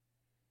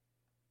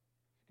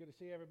Good to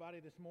see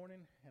everybody this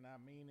morning, and I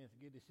mean it's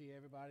good to see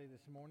everybody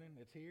this morning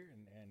that's here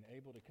and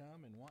able to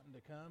come and wanting to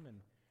come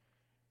and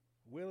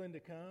willing to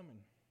come and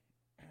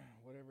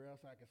whatever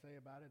else I can say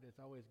about it.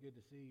 It's always good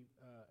to see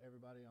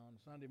everybody on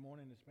Sunday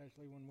morning,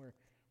 especially when we're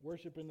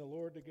worshiping the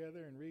Lord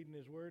together and reading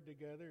His Word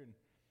together. And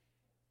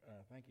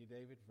thank you,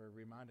 David, for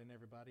reminding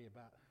everybody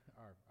about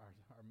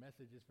our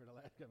messages for the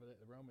last couple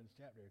of Romans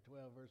chapter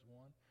 12, verse 1.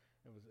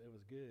 It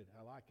was good.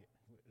 I like it.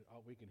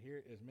 We can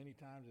hear it as many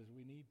times as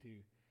we need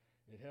to.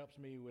 It helps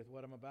me with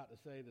what I'm about to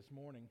say this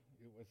morning.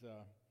 It was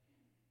the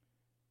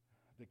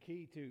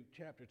key to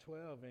chapter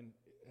 12, and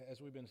as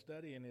we've been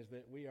studying, is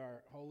that we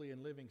are holy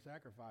and living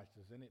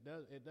sacrifices, and it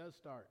does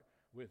start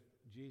with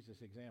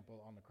Jesus'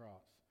 example on the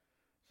cross.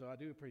 So I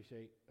do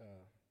appreciate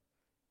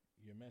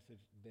your message,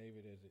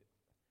 David, as it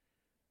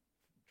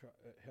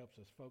helps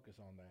us focus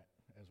on that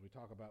as we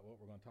talk about what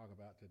we're going to talk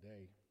about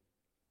today.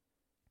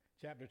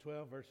 Chapter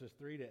 12, verses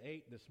 3 to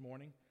 8 this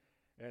morning,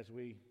 as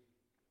we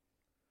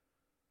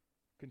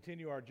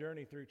continue our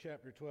journey through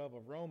chapter 12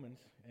 of Romans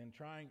and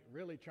trying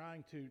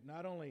to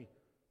not only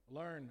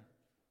learn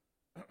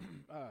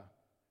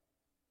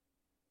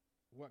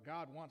what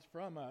God wants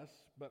from us,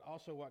 but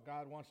also what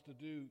God wants to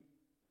do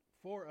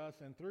for us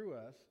and through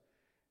us,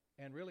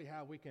 and really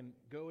how we can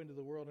go into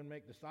the world and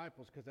make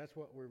disciples, because that's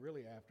what we're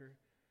really after,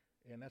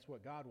 and that's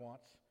what God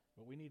wants.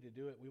 But we need to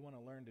do it. We want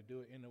to learn to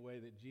do it in the way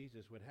that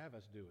Jesus would have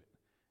us do it,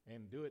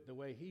 and do it the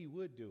way He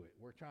would do it.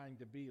 We're trying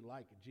to be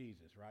like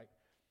Jesus, right?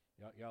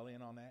 Y'all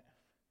in on that?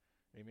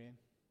 Amen?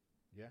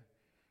 Yeah?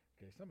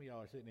 Okay, some of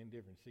y'all are sitting in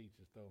different seats.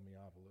 It's throwing me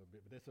off a little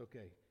bit, but that's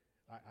okay.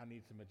 I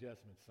need some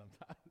adjustments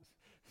sometimes.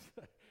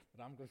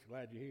 But I'm just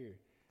glad you're here.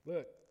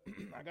 Look,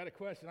 I got a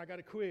question. I got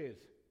a quiz.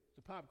 It's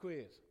a pop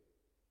quiz.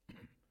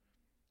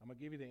 I'm going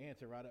to give you the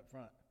answer right up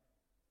front.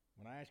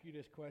 When I ask you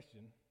this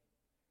question,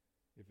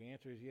 if the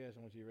answer is yes,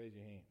 I want you to raise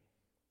your hand.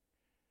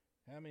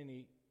 How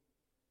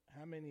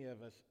many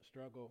of us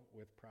struggle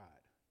with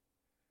pride?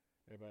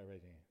 Everybody raise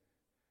your hand.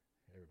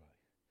 Everybody.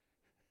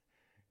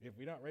 If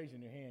you're not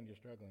raising your hand, you're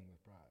struggling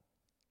with pride.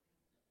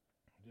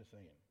 I'm just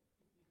saying.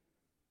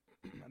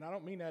 And I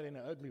don't mean that in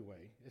an ugly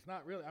way. It's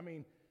not really, I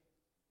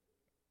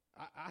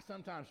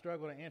sometimes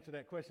struggle to answer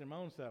that question my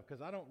own self,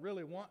 because I don't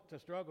really want to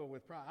struggle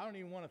with pride. I don't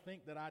even want to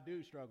think that I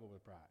do struggle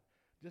with pride,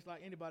 just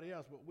like anybody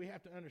else. But we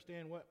have to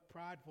understand what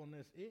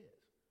pridefulness is.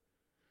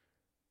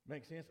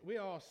 Makes sense? We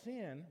all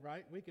sin,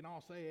 right? We can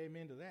all say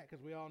amen to that,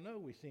 because we all know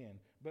we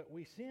sin. But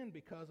we sin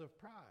because of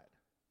pride,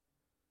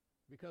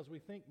 because we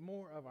think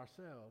more of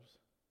ourselves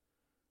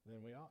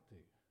than we ought to,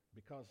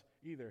 because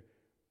either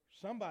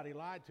somebody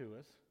lied to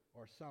us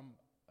or some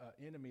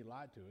enemy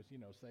lied to us,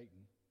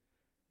 Satan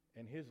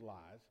and his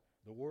lies,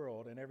 the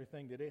world and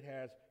everything that it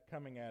has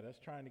coming at us,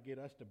 trying to get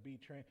us to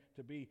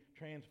be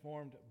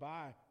transformed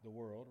by the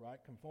world,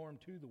 right? Conform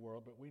to the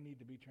world, but we need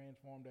to be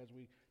transformed, as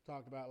we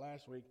talked about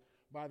last week,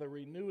 by the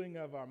renewing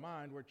of our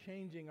mind. We're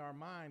changing our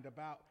mind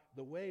about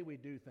the way we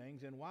do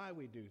things and why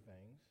we do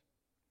things.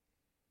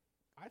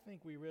 I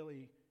think we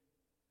really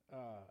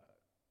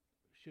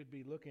should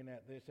be looking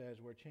at this as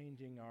we're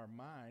changing our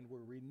mind.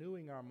 We're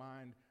renewing our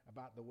mind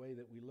about the way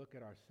that we look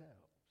at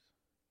ourselves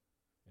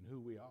and who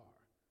we are.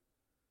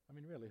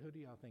 Really, who do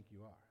y'all think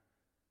you are?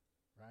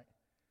 Right?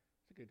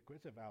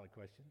 It's a valid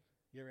question.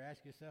 You ever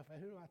ask yourself, hey,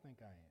 who do I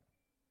think I am?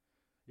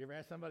 You ever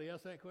ask somebody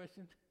else that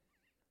question?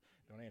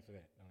 Don't answer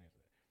that.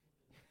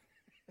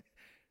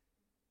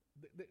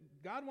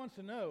 God wants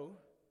to know,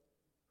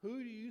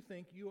 who do you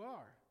think you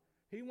are?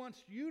 He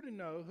wants you to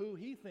know who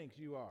He thinks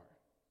you are.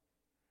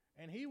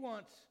 And He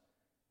wants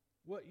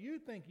what you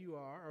think you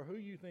are, or who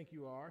you think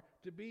you are,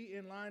 to be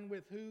in line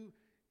with who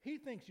He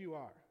thinks you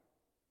are,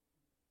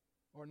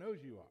 or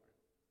knows you are.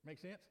 Make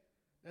sense?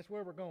 That's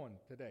where we're going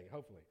today,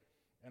 hopefully.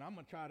 And I'm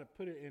going to try to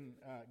put it in,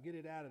 get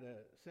it out of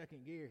the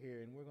second gear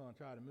here, and we're going to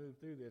try to move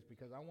through this,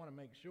 because I want to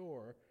make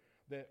sure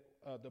that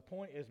the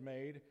point is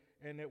made,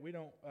 and that we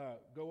don't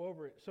go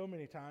over it so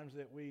many times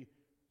that we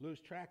lose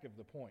track of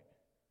the point.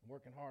 I'm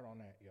working hard on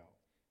that, y'all.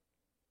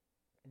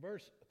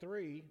 Verse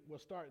 3, we'll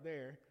start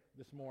there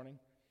this morning.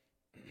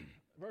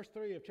 Verse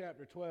 3 of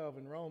chapter 12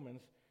 in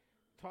Romans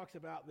talks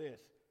about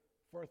this.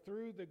 For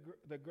through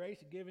the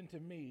grace given to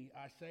me,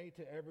 I say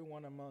to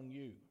everyone among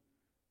you,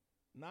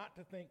 not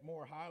to think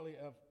more highly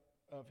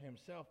of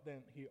himself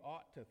than he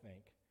ought to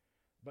think,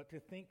 but to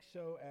think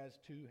so as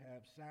to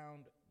have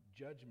sound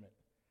judgment,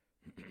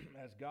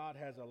 as God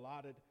has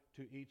allotted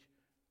to each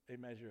a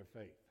measure of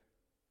faith.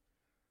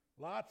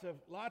 Lots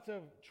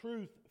of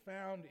truth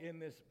found in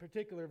this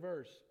particular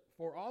verse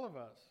for all of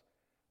us.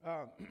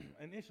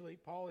 Initially,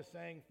 Paul is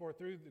saying, for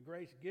through the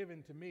grace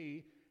given to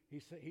me,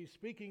 he's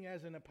speaking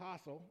as an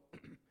apostle.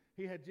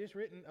 He had just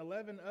written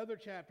 11 other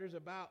chapters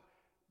about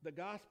the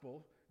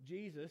gospel,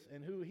 Jesus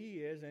and who He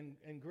is,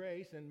 and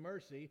grace and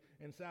mercy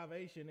and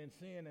salvation and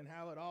sin, and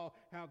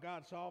how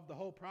God solved the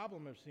whole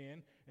problem of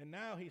sin. And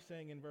now he's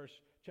saying in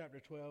chapter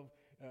 12,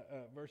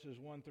 verses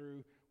 1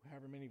 through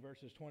however many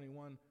verses,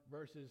 21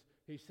 verses,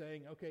 he's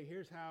saying, okay,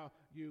 here's how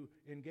you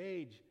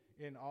engage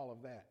in all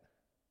of that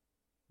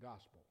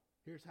gospel.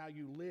 Here's how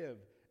you live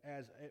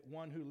as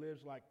one who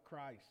lives like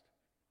Christ.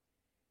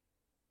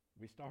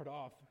 We start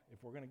off,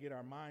 if we're going to get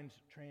our minds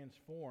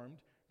transformed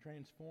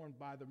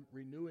by the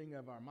renewing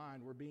of our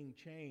mind. We're being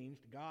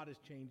changed. God is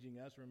changing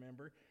us,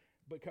 remember,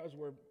 because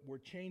we're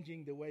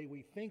changing the way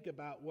we think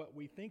about what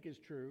we think is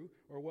true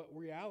or what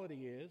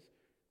reality is.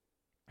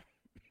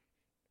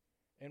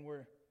 And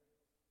we're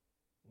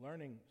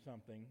learning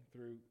something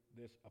through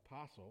this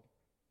apostle,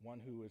 one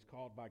who is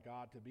called by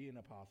God to be an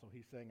apostle.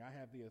 He's saying, I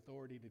have the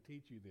authority to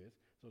teach you this,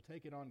 so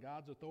take it on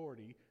God's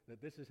authority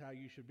that this is how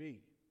you should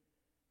be.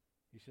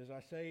 He says,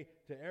 I say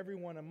to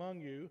everyone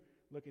among you,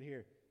 look at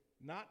here,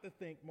 not to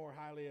think more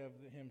highly of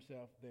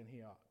himself than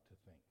he ought to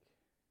think.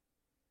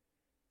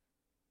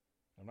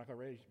 I'm not going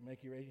to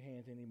make you raise your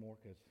hands anymore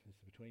because this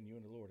is between you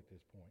and the Lord at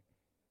this point.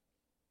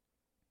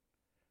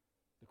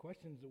 The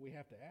questions that we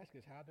have to ask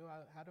is, how do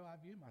I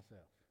view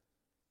myself?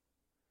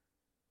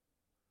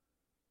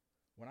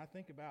 When I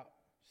think about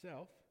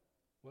self,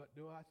 what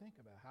do I think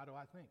about? How do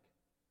I think?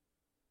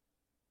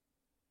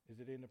 Is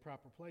it in the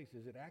proper place?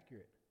 Is it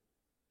accurate?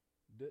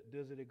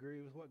 Does it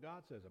agree with what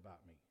God says about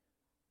me?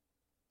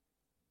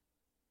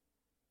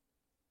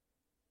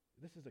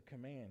 This is a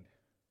command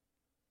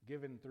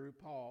given through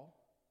Paul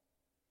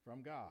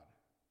from God.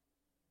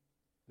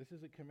 This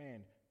is a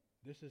command.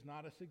 This is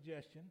not a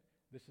suggestion.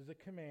 This is a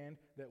command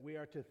that we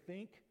are to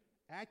think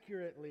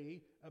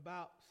accurately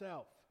about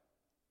self.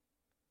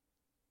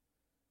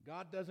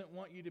 God doesn't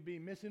want you to be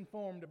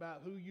misinformed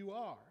about who you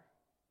are.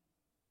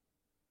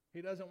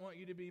 He doesn't want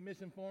you to be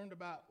misinformed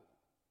about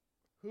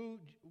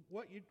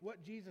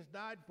what Jesus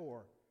died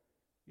for.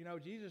 You know,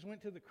 Jesus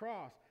went to the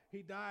cross.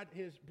 He died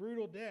his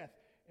brutal death,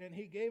 and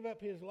he gave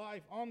up his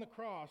life on the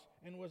cross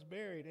and was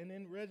buried and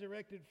then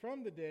resurrected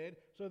from the dead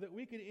so that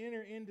we could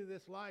enter into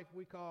this life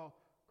we call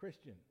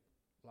Christian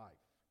life,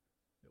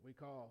 that we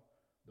call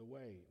the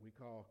way, we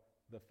call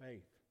the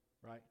faith,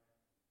 right?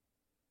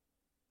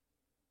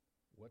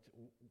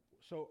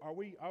 So are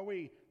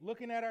we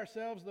looking at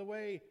ourselves the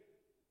way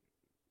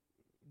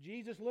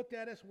Jesus looked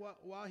at us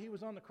while he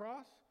was on the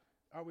cross?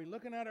 Are we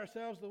looking at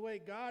ourselves the way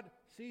God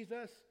sees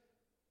us,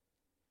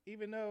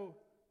 even though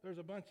there's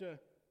a bunch of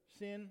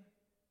sin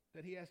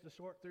that he has to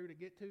sort through to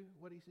get to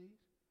what he sees?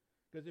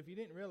 Because if you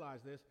didn't realize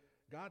this,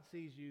 God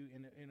sees you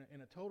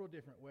in a total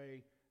different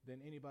way than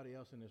anybody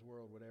else in this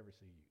world would ever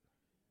see you,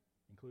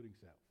 including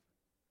self.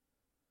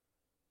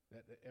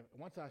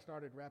 Once I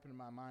started wrapping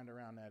my mind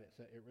around that,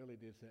 it really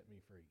did set me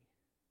free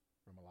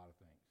from a lot of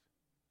things.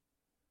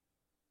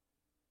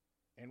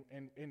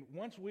 And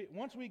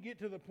once we get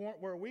to the point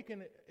where we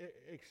can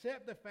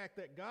accept the fact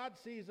that God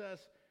sees us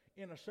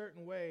in a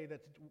certain way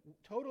that's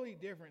totally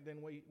different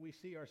than we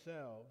see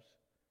ourselves,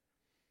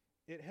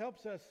 it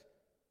helps us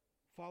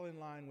fall in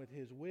line with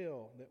his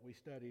will that we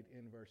studied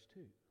in verse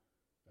 2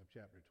 of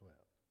chapter 12.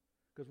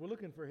 Because we're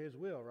looking for his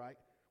will, right?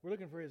 We're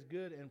looking for his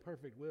good and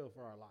perfect will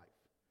for our life.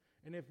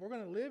 And if we're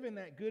going to live in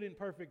that good and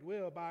perfect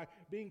will by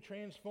being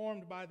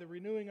transformed by the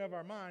renewing of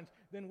our minds,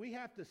 then we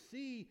have to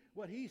see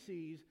what he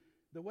sees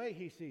the way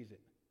he sees it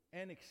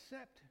and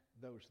accept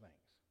those things.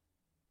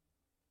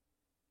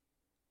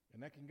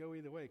 And that can go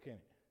either way, can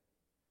it?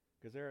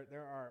 Because there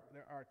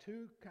are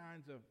two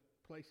kinds of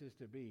places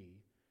to be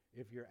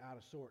if you're out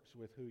of sorts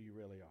with who you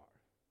really are.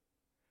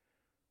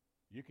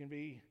 You can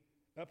be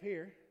up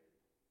here,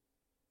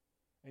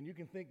 and you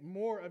can think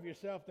more of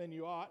yourself than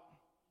you ought.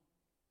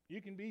 You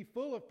can be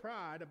full of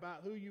pride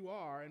about who you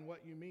are and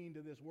what you mean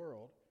to this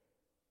world,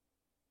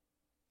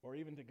 or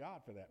even to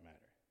God for that matter.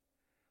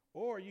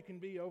 Or you can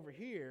be over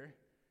here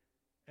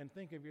and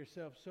think of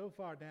yourself so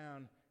far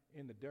down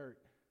in the dirt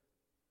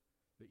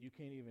that you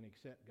can't even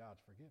accept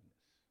God's forgiveness.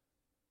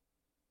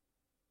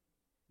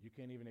 You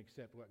can't even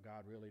accept what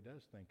God really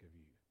does think of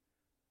you.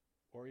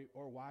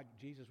 Or why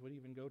Jesus would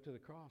even go to the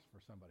cross for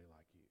somebody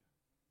like you.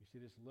 You see,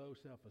 this low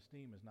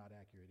self-esteem is not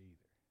accurate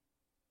either.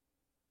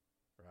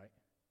 Right?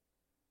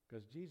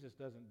 Because Jesus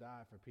doesn't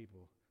die for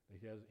people that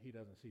he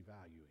doesn't see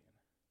value in.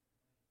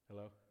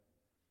 Hello?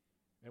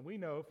 And we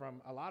know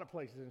from a lot of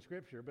places in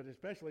Scripture, but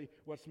especially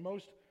what's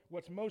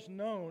most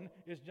known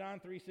is John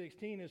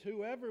 3:16, is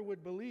whoever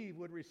would believe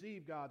would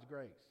receive God's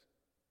grace.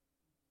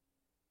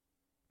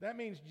 That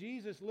means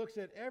Jesus looks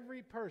at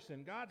every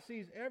person. God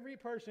sees every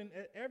person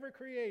ever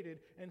created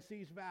and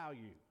sees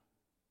value.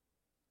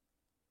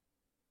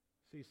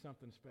 Sees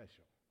something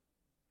special.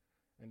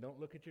 And don't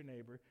look at your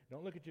neighbor.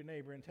 Don't look at your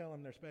neighbor and tell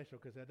them they're special,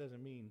 because that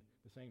doesn't mean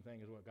the same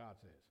thing as what God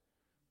says.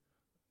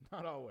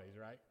 Not always,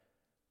 right?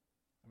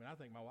 I mean, I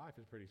think my wife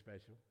is pretty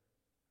special,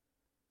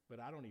 but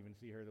I don't even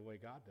see her the way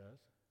God does,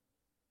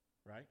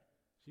 right?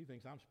 She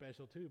thinks I'm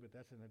special too, but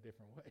that's in a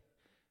different way.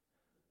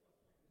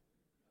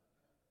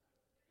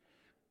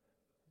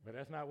 But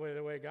that's not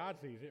the way God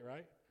sees it,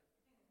 right?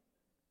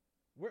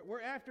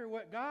 We're after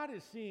what God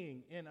is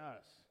seeing in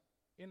us,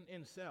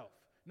 in self.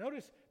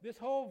 Notice this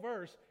whole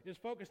verse is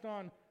focused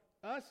on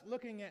us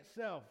looking at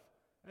self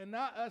and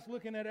not us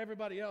looking at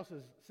everybody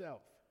else's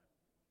self.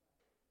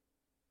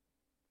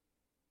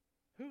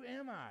 Who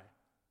am I?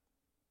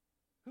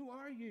 Who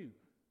are you?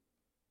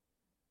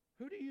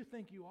 Who do you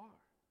think you are?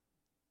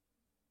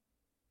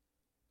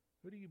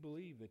 Who do you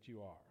believe that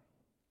you are?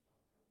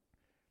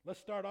 Let's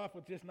start off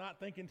with just not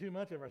thinking too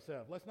much of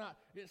ourselves.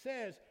 It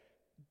says,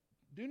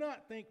 do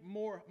not think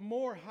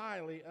more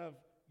highly of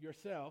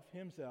yourself,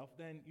 himself,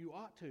 than you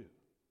ought to.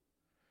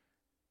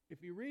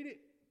 If you read it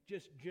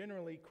just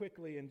generally,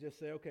 quickly, and just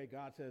say, okay,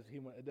 God says he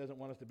doesn't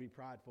want us to be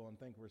prideful and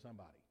think we're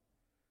somebody.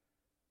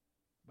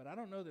 But I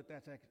don't know that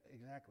that's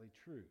exactly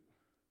true,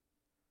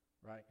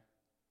 right?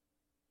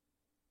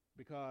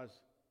 Because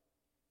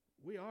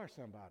we are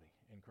somebody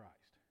in Christ.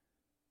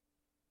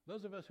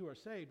 Those of us who are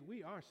saved,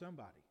 we are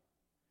somebody.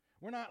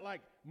 We're not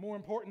like more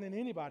important than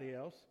anybody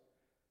else,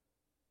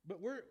 but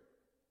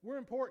we're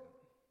important,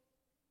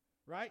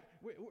 right?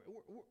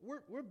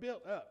 We're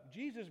built up.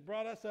 Jesus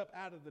brought us up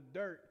out of the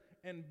dirt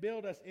and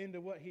built us into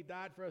what he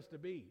died for us to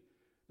be.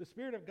 The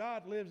Spirit of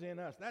God lives in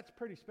us. That's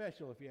pretty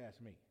special if you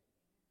ask me,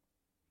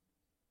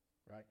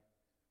 right?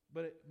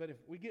 But if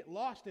we get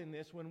lost in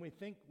this when we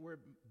think we're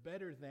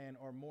better than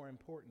or more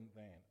important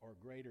than or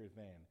greater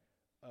than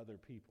other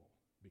people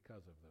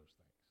because of those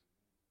things.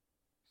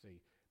 See,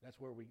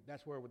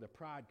 that's where the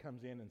pride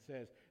comes in and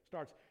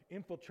starts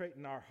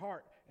infiltrating our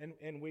heart,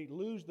 and we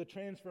lose the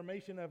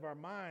transformation of our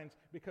minds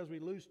because we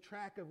lose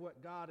track of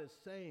what God is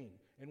saying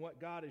and what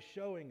God is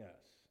showing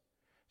us.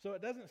 So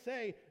it doesn't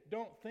say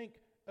don't think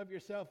of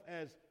yourself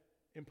as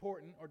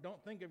important or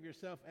don't think of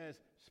yourself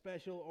as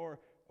special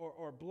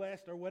or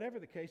blessed or whatever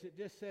the case. It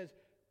just says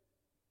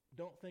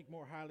don't think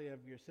more highly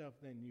of yourself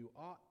than you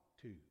ought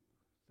to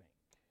think.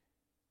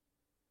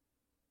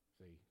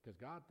 See, because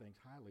God thinks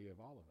highly of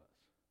all of us.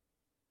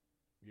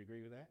 You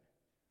agree with that?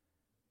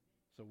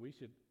 So we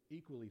should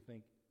equally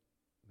think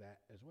that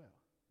as well.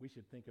 We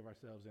should think of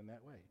ourselves in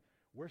that way.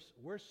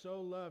 We're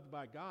so loved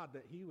by God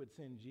that he would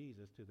send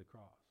Jesus to the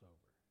cross over.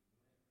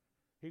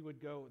 He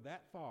would go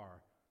that far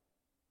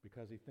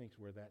because he thinks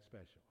we're that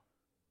special.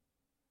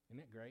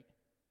 Isn't it great?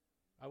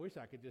 I wish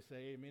I could just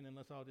say amen and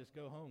let's all just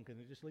go home because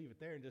just leave it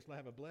there and just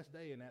have a blessed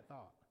day in that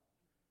thought.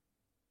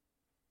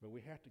 But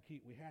we have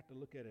to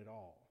look at it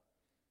all.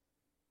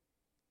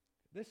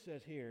 This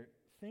says here,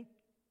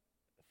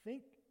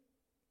 think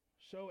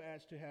so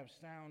as to have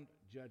sound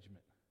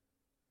judgment,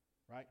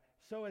 right?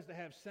 So as to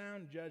have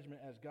sound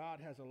judgment as God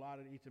has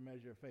allotted each a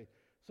measure of faith.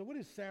 So what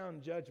is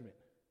sound judgment?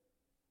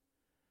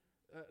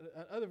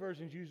 Other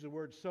versions use the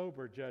word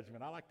sober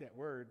judgment. I like that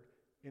word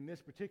in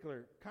this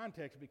particular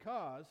context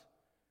because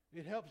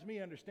it helps me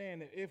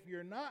understand that if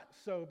you're not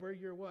sober,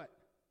 you're what?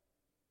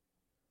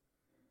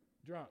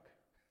 Drunk.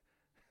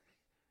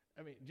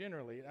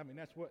 Generally,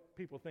 that's what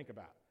people think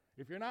about.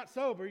 If you're not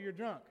sober, you're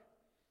drunk.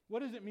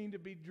 What does it mean to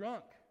be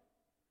drunk?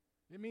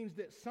 It means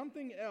that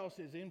something else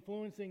is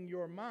influencing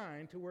your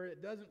mind to where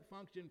it doesn't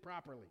function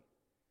properly.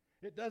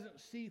 It doesn't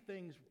see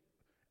things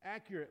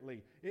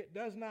accurately. It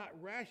does not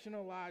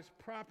rationalize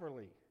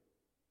properly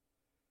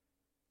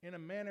in a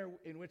manner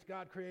in which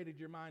God created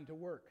your mind to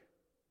work.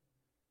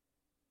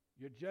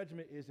 Your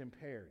judgment is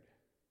impaired,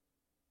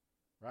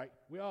 right?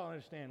 We all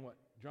understand what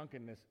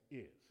drunkenness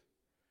is.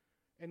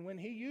 And when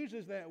he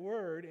uses that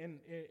word,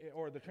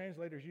 or the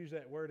translators use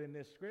that word in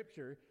this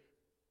scripture,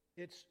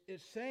 it's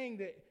saying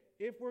that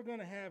if we're going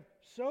to have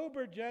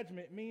sober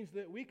judgment, means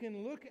that we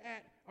can look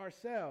at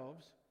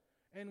ourselves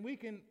and we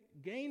can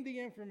gain the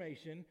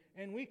information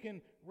and we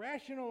can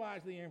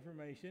rationalize the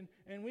information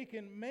and we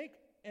can make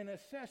an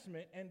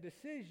assessment and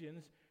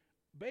decisions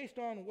based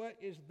on what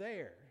is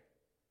there,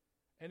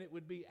 and it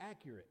would be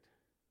accurate,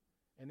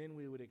 and then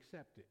we would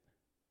accept it.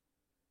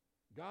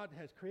 God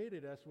has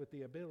created us with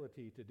the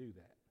ability to do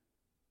that.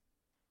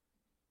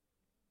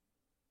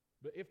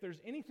 But if there's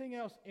anything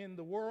else in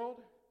the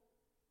world,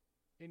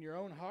 in your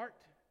own heart,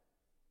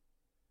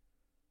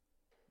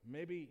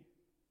 maybe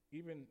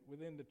even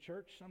within the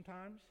church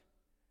sometimes,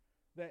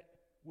 that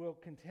will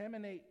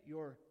contaminate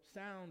your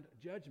sound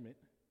judgment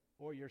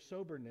or your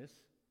soberness,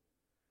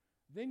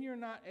 then you're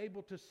not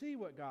able to see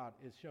what God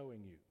is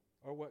showing you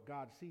or what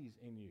God sees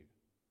in you,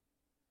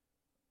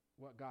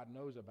 what God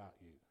knows about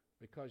you,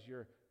 because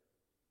your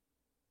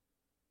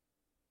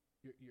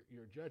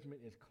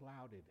judgment is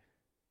clouded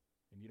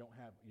and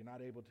you're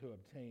not able to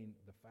obtain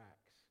the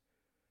facts.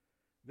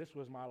 This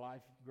was my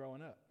life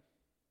growing up.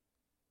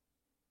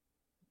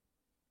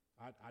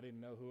 I didn't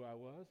know who I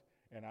was,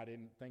 and I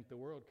didn't think the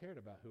world cared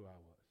about who I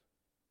was.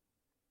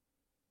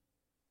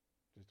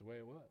 Just the way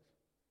it was.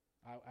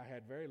 I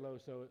had very low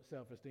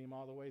self-esteem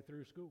all the way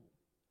through school.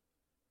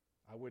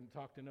 I wouldn't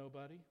talk to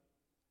nobody.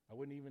 I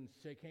wouldn't even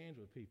shake hands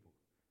with people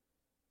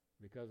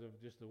because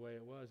of just the way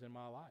it was in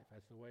my life.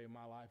 That's the way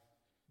my life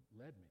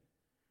led me.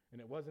 And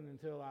it wasn't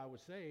until I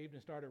was saved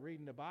and started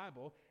reading the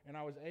Bible and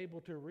I was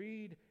able to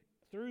read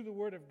through the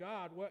Word of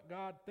God what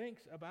God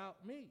thinks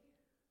about me.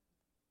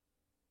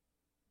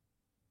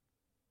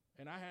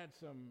 And I had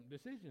some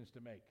decisions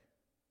to make.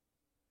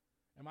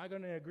 Am I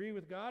going to agree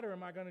with God, or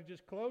am I going to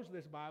just close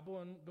this Bible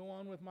and go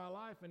on with my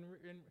life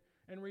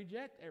and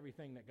reject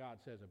everything that God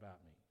says about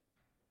me?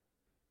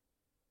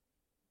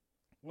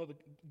 Well, the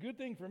good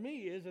thing for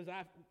me is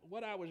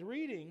what I was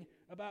reading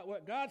about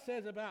what God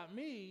says about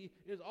me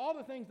is all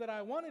the things that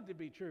I wanted to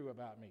be true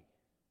about me.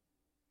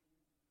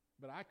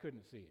 but I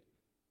couldn't see it.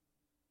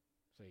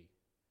 See,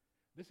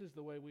 this is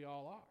the way we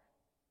all are.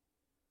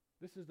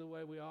 This is the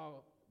way we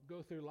all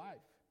go through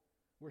life.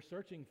 We're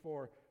searching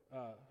for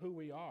who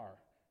we are,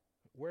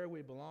 where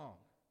we belong,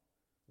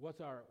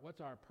 what's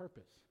our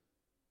purpose.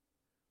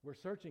 We're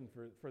searching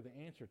for the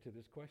answer to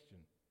this question.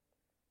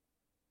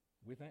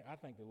 I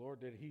think the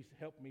Lord did. He's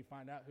helped me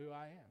find out who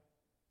I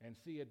am and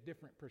see a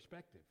different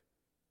perspective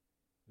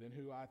than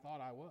who I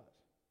thought I was.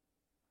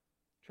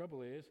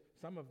 Trouble is,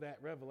 some of that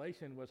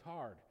revelation was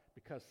hard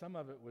because some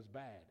of it was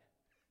bad.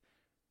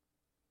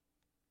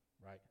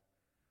 Right?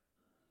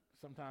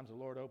 Sometimes the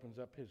Lord opens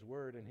up His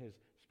Word and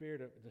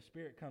the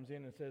Spirit comes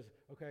in and says,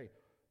 okay,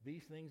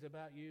 these things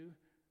about you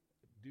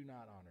do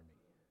not honor me.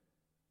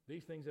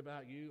 These things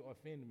about you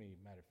offend me,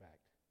 matter of fact.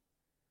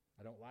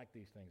 I don't like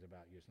these things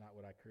about you. It's not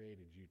what I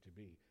created you to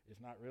be. It's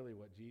not really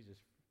what Jesus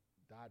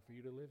died for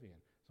you to live in.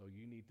 So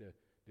you need to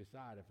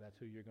decide if that's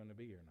who you're going to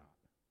be or not.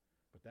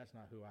 But that's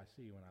not who I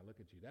see when I look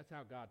at you. That's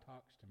how God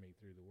talks to me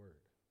through the Word.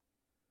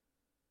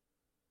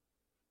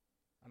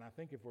 And I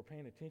think if we're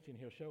paying attention,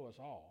 He'll show us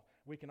all.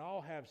 We can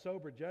all have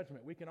sober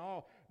judgment. We can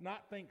all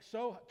not think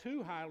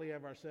too highly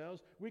of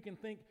ourselves. We can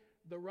think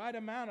the right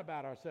amount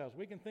about ourselves.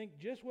 We can think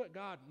just what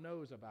God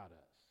knows about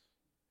us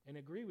and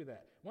agree with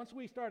that. Once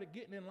we started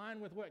getting in line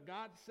with what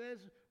God says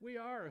we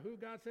are or who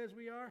God says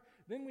we are,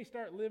 then we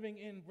start living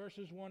in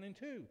verses 1 and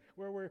 2,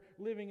 where we're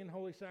living in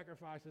holy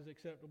sacrifices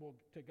acceptable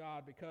to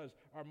God because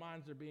our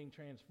minds are being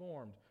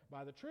transformed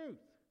by the truth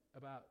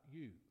about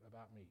you,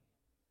 about me.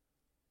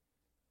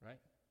 Right?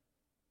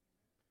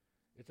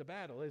 It's a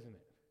battle, isn't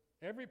it?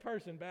 Every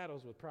person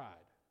battles with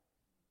pride.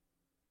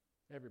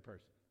 Every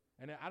person.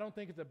 And I don't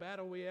think it's a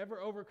battle we ever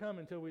overcome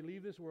until we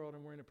leave this world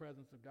and we're in the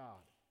presence of God.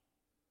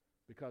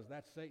 Because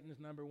that's Satan's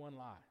number one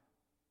lie.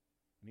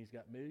 And he's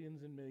got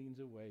millions and millions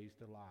of ways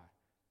to lie.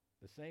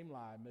 The same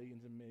lie,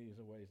 millions and millions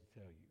of ways to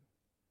tell you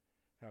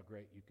how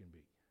great you can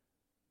be.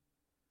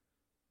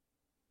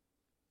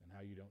 And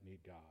how you don't need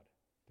God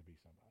to be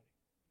somebody.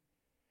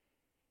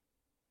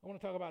 I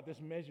want to talk about this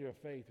measure of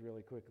faith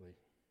really quickly.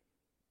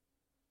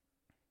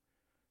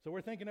 So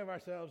we're thinking of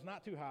ourselves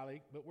not too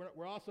highly, but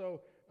we're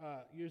also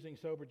using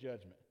sober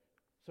judgment.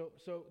 So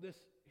this,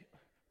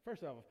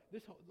 first of all,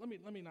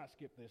 let me not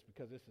skip this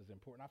because this is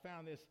important. I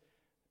found this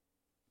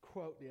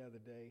quote the other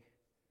day.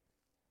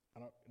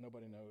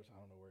 Nobody knows. I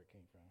don't know where it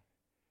came from.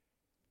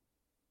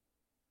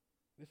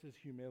 This is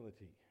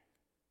humility,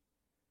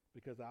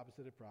 because the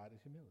opposite of pride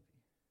is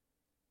humility.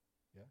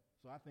 Yeah.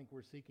 So I think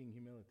we're seeking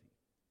humility.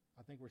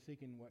 I think we're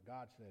seeking what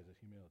God says is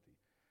humility.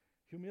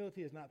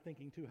 Humility is not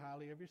thinking too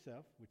highly of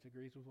yourself, which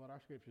agrees with what our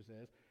scripture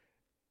says,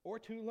 or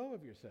too low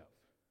of yourself.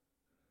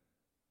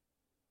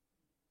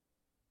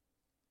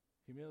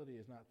 Humility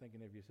is not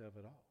thinking of yourself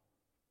at all.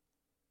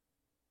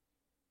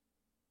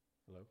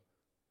 Hello?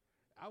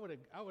 I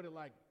would have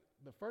liked,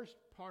 the first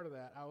part of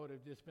that, I would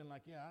have just been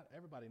like, yeah,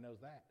 everybody knows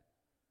that.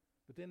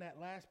 But then that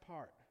last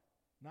part,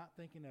 not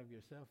thinking of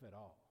yourself at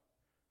all.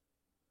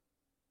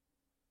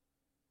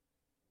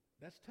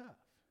 That's tough.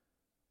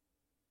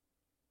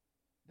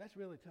 That's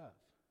really tough.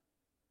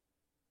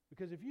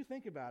 Because if you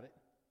think about it,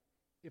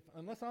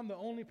 unless I'm the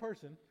only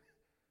person,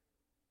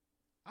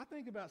 I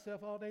think about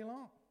self all day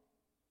long.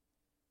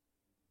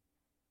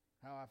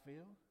 How I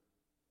feel,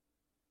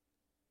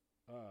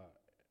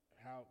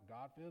 how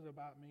God feels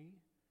about me,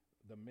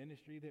 the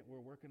ministry that we're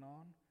working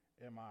on.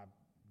 Am I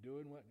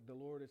doing what the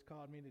Lord has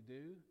called me to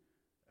do?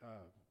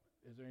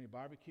 Is there any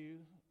barbecue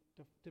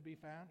to be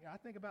found? Yeah, I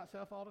think about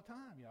self all the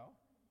time, y'all.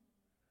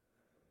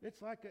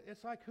 It's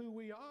like who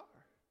we are.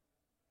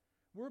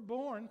 We're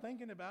born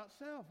thinking about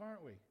self,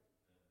 aren't we?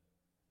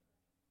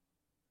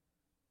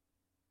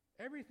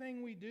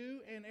 Everything we do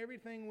and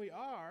everything we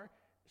are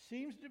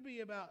seems to be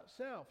about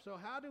self. So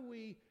how do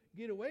we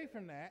get away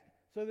from that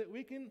so that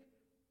we can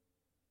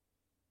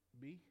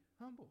be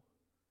humble?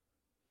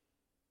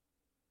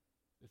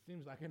 It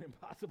seems like an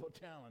impossible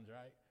challenge,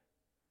 right?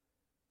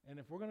 And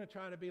if we're going to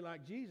try to be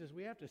like Jesus,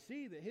 we have to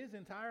see that his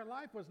entire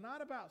life was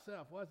not about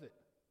self, was it?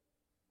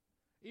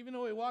 Even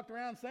though he walked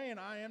around saying,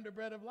 I am the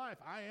bread of life.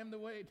 I am the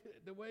way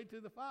to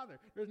the Father.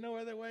 There's no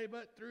other way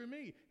but through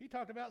me. He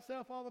talked about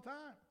self all the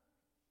time.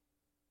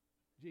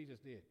 Jesus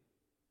did.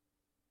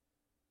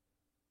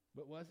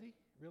 But was he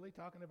really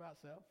talking about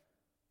self?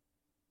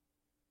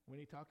 When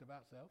he talked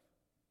about self?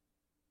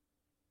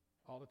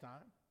 All the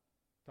time?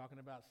 Talking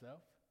about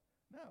self?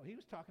 No, he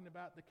was talking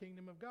about the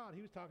kingdom of God.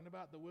 He was talking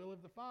about the will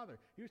of the Father.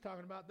 He was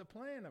talking about the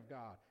plan of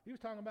God. He was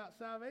talking about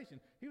salvation.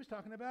 He was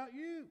talking about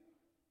you.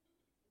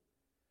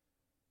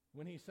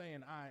 When he's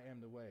saying, I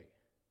am the way,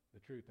 the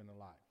truth, and the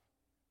life.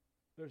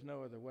 There's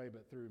no other way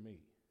but through me.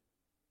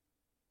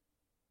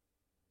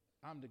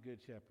 I'm the good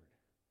shepherd.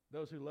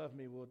 Those who love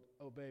me will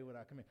obey what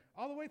I command.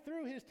 All the way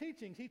through his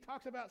teachings, he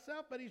talks about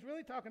self, but he's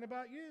really talking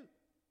about you.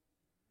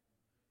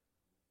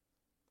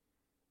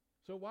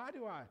 So why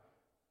do I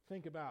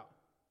think about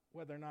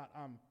whether or not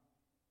I'm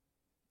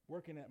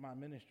working at my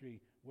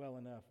ministry well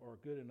enough or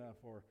good enough,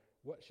 or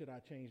what should I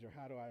change, or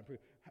how do I improve?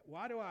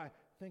 Why do I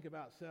think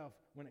about self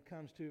when it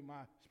comes to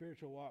my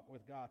spiritual walk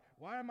with God?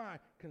 Why am I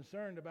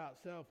concerned about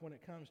self when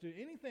it comes to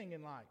anything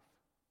in life?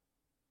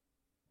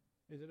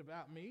 Is it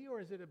about me, or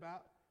is it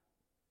about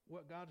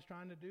what God's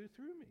trying to do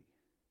through me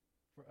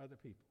for other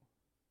people?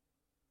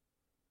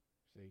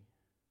 See?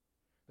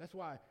 That's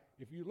why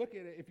if you look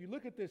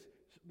at this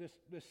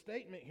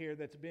statement here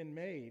that's been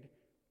made,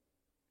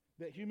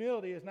 that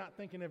humility is not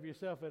thinking of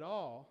yourself at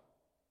all,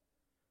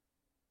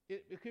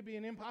 it could be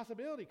an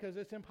impossibility, because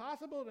it's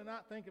impossible to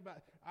not think about.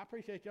 I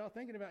appreciate y'all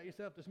thinking about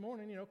yourself this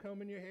morning,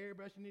 combing your hair,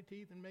 brushing your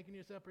teeth, and making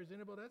yourself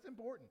presentable. That's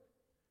important.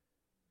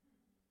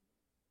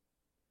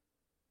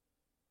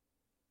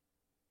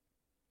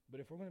 But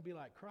if we're going to be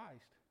like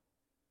Christ,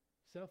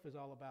 self is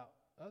all about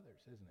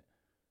others, isn't it?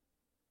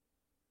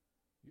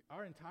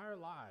 Our entire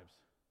lives,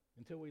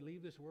 until we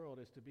leave this world,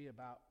 is to be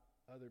about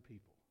other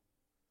people.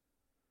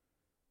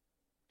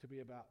 To be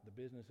about the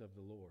business of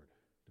the Lord.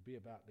 To be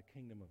about the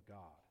kingdom of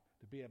God.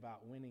 To be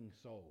about winning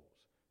souls.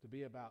 To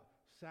be about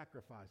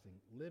sacrificing,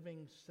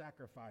 living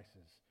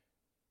sacrifices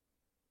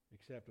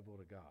acceptable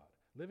to God.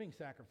 Living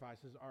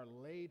sacrifices are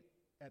laid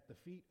at the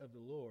feet of the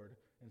Lord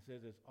and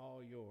says it's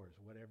all yours,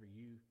 whatever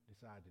you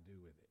decide to do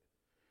with it.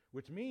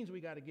 Which means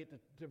we got to get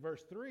to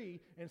verse 3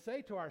 and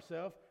say to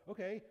ourselves,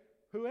 okay,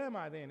 who am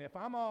I then? If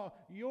I'm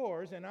all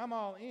yours and I'm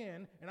all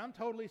in and I'm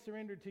totally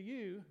surrendered to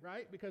you,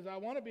 right? Because I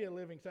want to be a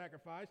living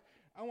sacrifice,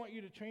 I want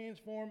you to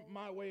transform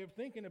my way of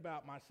thinking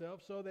about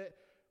myself so that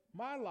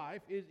my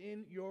life is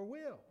in your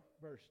will.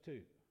 Verse 2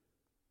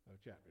 of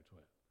chapter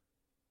 12.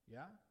 Yeah?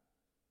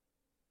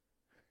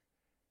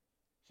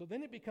 So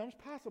then it becomes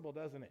possible,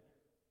 doesn't it?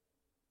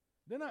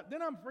 Then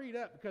I'm freed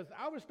up, because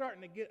I was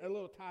starting to get a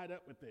little tied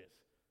up with this.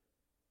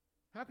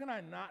 How can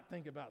I not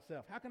think about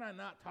self? How can I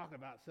not talk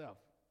about self?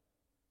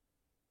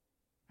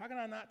 How can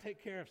I not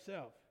take care of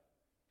self?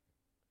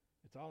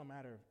 It's all a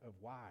matter of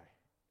why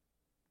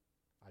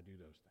I do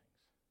those things.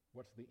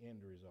 What's the end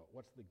result?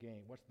 What's the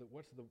gain?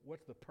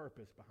 What's the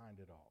purpose behind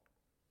it all?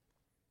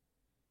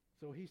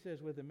 So he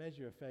says, with a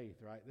measure of faith,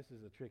 right? This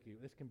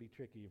can be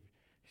tricky.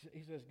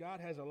 He says, God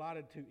has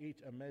allotted to each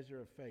a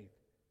measure of faith,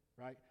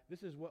 right?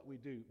 This is what we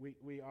do.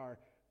 We are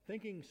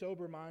thinking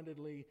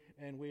sober-mindedly,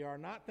 and we are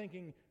not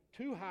thinking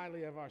too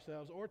highly of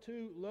ourselves or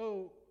too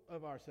low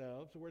of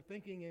ourselves. We're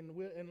thinking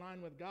in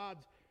line with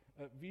God's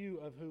view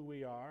of who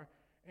we are,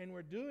 and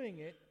we're doing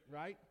it,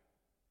 right,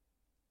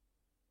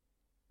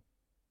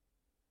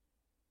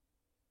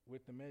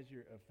 with the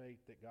measure of faith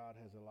that God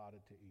has allotted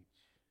to each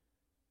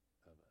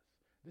of us.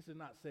 This is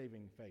not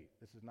saving faith.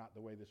 This is not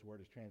the way this word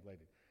is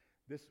translated.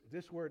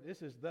 This word,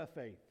 this is the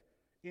faith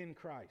in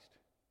Christ,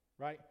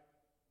 right?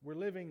 We're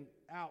living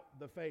out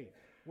the faith.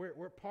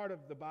 We're part of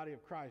the body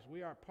of Christ.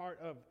 We are part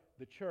of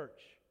the church.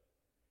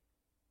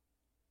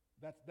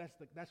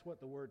 That's what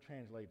the word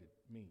translated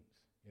means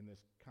in this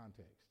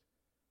context,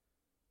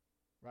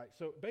 right?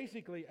 So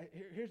basically,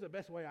 here's the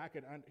best way I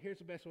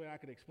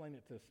could explain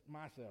it to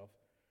myself.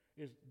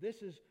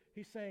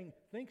 He's saying,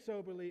 think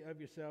soberly of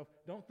yourself.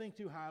 Don't think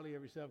too highly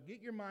of yourself.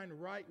 Get your mind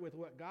right with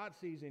what God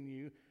sees in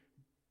you,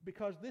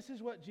 because this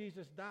is what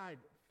Jesus died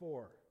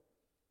for.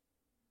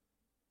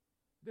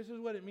 This is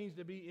what it means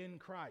to be in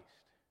Christ.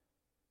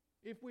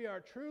 If we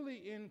are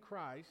truly in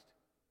Christ,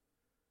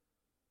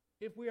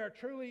 if we are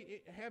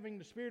truly having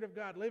the Spirit of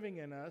God living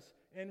in us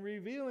and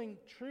revealing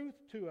truth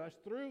to us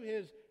through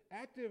His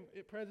active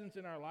presence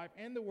in our life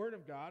and the Word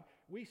of God,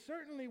 we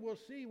certainly will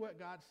see what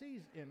God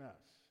sees in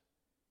us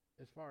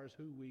as far as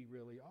who we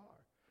really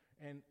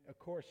are. And of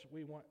course,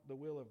 we want the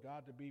will of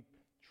God to be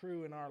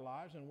true in our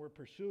lives, and we're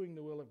pursuing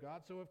the will of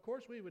God. So of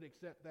course we would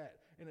accept that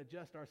and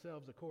adjust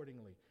ourselves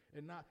accordingly.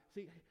 And not,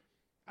 see,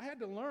 I had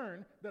to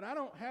learn that I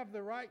don't have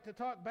the right to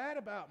talk bad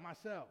about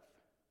myself.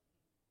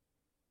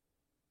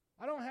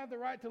 I don't have the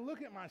right to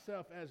look at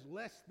myself as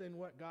less than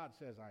what God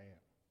says I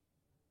am,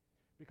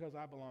 because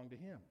I belong to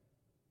Him.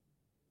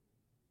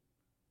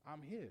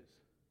 I'm His.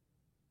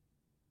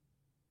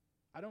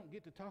 I don't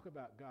get to talk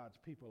about God's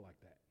people like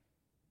that.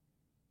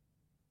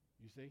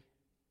 You see?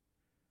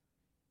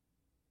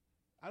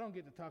 I don't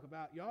get to talk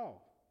about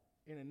y'all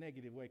in a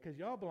negative way, because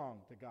y'all belong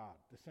to God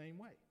the same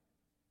way.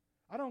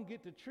 I don't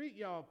get to treat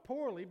y'all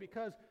poorly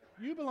because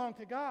you belong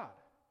to God.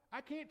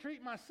 I can't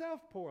treat myself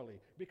poorly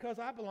because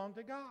I belong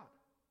to God.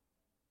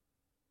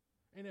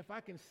 And if I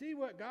can see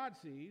what God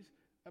sees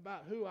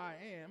about who I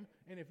am,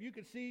 and if you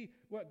can see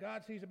what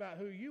God sees about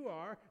who you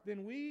are,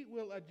 then we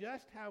will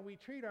adjust how we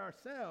treat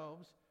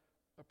ourselves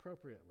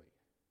appropriately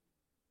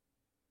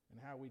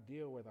and how we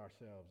deal with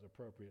ourselves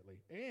appropriately.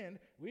 And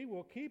we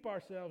will keep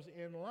ourselves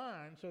in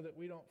line so that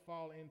we don't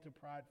fall into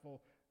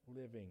prideful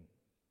living.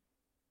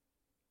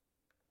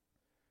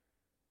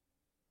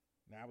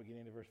 Now we get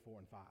into verse 4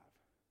 and 5.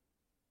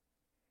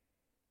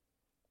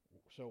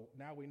 So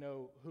now we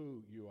know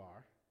who you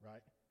are,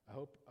 right? I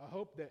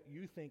hope that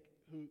you think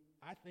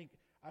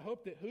I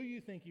hope that who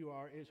you think you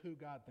are is who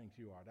God thinks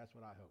you are. That's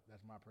what I hope.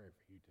 That's my prayer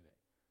for you today.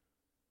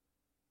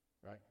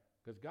 Right?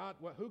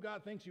 Because who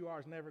God thinks you are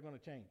is never going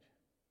to change.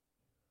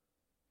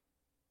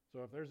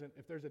 So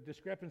if there's a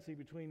discrepancy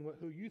between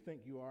who you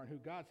think you are and who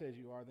God says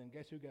you are, then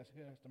guess who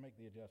has to make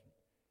the adjustment?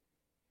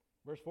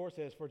 Verse 4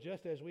 says, "For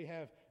just as we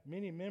have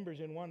many members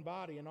in one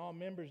body, and all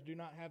members do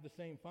not have the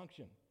same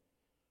function,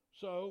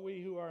 so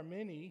we who are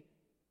many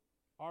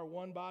are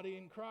one body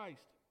in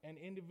Christ, and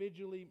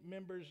individually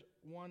members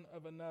one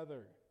of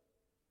another."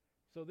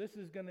 So this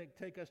is going to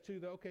take us to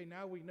okay,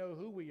 now we know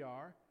who we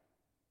are,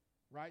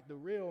 right? The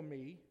real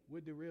me.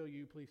 Would the real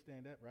you please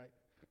stand up, right?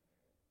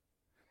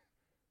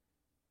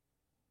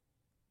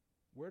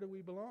 Where do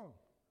we belong?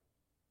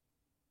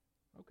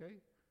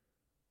 Okay,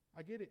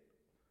 I get it.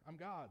 I'm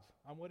God's.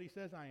 I'm what he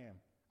says I am.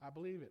 I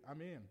believe it.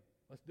 I'm in.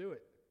 Let's do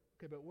it.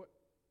 Okay, but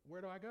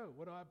where do I go?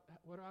 Where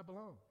do I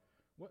belong?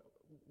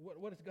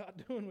 What is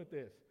God doing with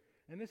this?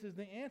 And this is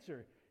the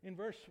answer. In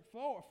verse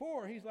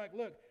 4, he's like,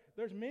 look,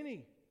 there's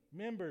many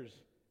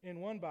members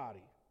in one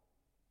body,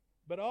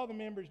 but all the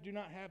members do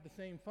not have the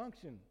same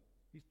function.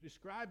 He's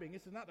describing,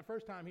 this is not the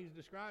first time he's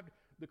described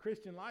the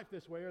Christian life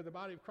this way or the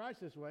body of Christ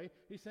this way.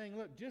 He's saying,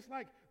 look, just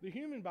like the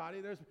human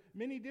body, there's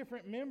many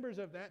different members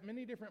of that,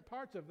 many different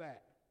parts of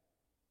that.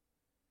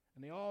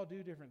 And they all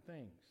do different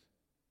things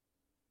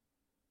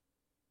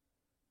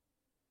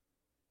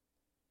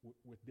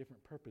with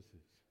different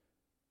purposes.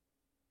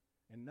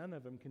 And none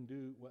of them can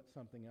do what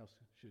something else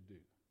should do.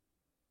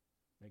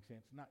 Make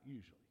sense? Not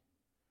usually.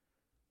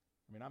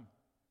 I mean,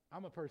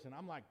 I'm a person,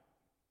 I'm like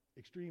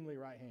extremely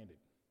right-handed.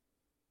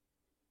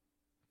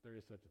 If there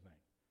is such a thing.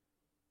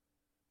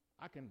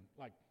 I can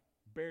like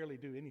barely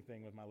do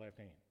anything with my left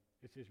hand.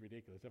 It's just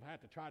ridiculous. If I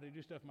have to try to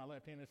do stuff with my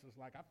left hand, it's just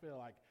like I feel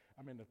like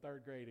I'm in the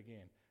third grade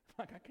again.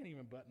 Like I can't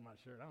even button my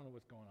shirt. I don't know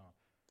what's going on.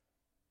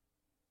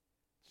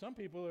 Some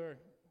people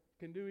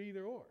can do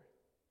either or.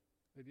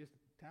 They're just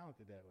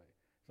talented that way.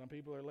 Some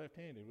people are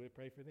left-handed. We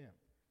pray for them.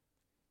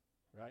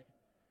 Right?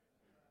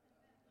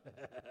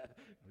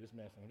 I'm just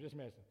messing.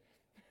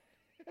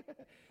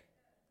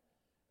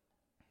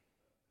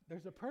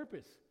 There's a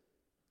purpose.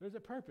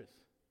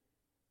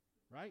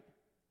 Right?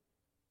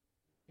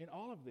 In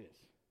all of this.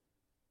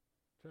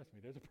 Trust me,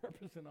 there's a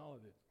purpose in all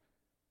of this.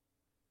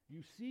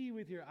 You see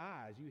with your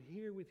eyes, you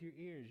hear with your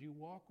ears, you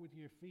walk with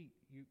your feet,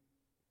 you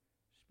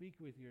speak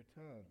with your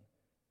tongue.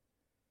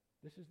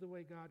 This is the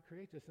way God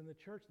creates us. In the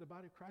church, the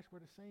body of Christ, we're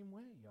the same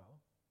way, y'all.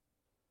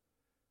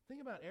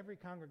 Think about every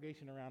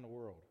congregation around the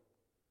world.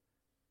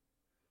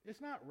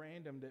 It's not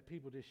random that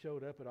people just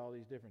showed up at all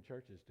these different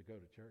churches to go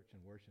to church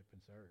and worship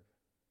and serve.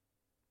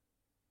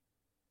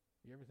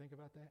 You ever think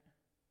about that?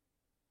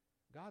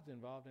 God's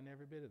involved in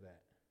every bit of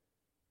that.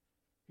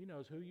 He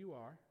knows who you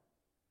are.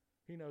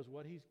 He knows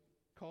what he's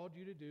called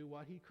you to do,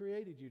 what he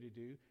created you to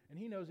do, and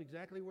he knows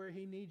exactly where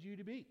he needs you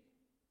to be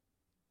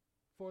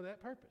for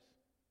that purpose.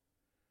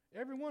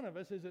 Every one of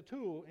us is a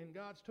tool in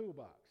God's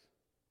toolbox.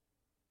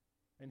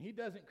 And he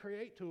doesn't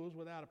create tools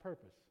without a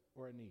purpose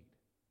or a need.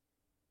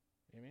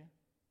 Amen?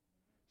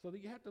 So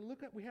that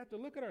we have to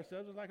look at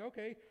ourselves as like,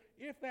 okay,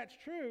 if that's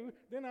true,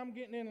 then I'm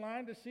getting in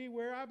line to see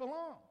where I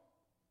belong.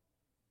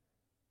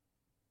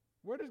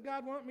 Where does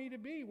God want me to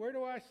be? Where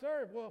do I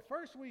serve? Well,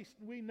 first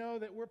we know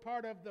that we're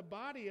part of the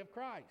body of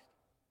Christ.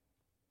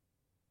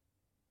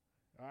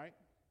 All right?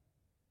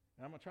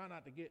 And I'm going to try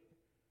not to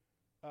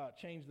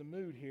change the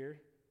mood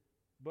here,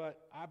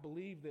 but I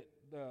believe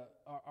that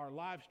our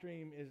live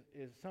stream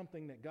is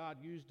something that God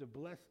used to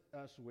bless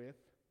us with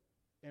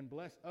and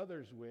bless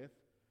others with,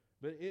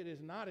 but it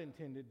is not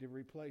intended to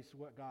replace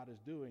what God is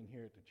doing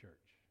here at the church.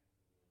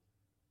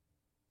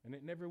 And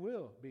it never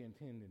will be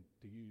intended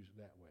to use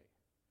that way.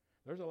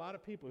 There's a lot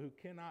of people who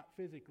cannot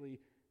physically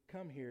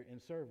come here and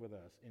serve with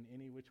us in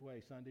any which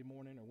way, Sunday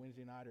morning or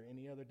Wednesday night or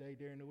any other day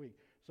during the week.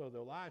 So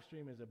the live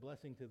stream is a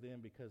blessing to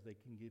them because they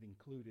can get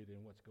included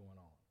in what's going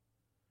on.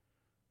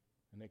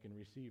 And they can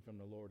receive from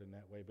the Lord in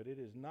that way. But it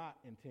is not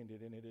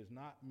intended and it is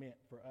not meant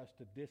for us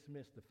to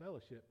dismiss the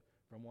fellowship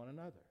from one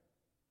another.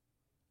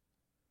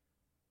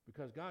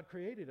 Because God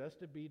created us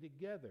to be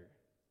together.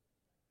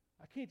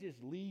 I can't just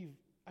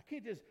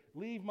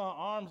leave my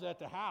arms at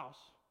the house.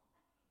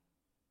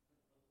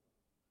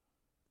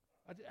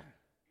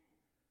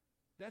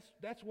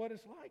 That's what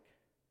it's like.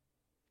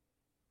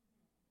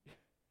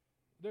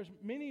 There's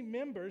many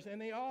members and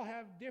they all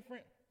have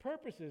different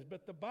purposes,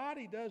 but the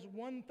body does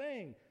one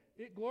thing.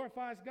 It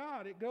glorifies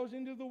God. It goes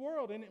into the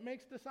world and it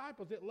makes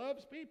disciples. It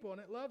loves people and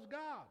it loves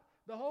God.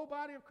 The whole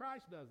body of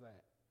Christ does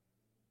that.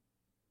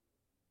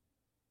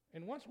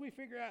 And once we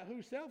figure out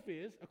who self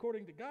is,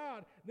 according to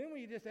God, then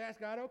we just ask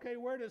God, okay,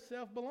 where does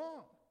self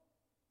belong?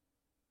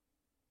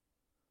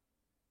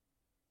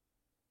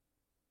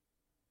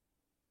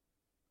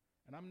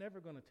 And I'm never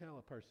going to tell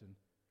a person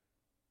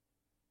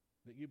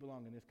that you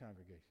belong in this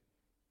congregation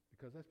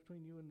because that's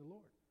between you and the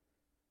Lord.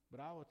 But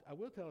I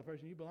will tell a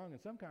person you belong in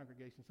some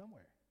congregation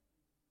somewhere.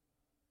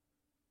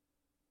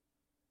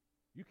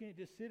 You can't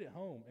just sit at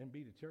home and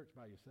be the church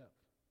by yourself.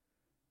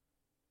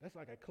 That's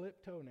like a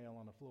clipped toenail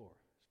on the floor.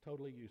 It's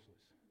totally useless.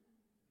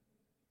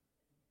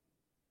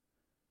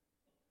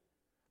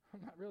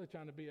 I'm not really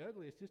trying to be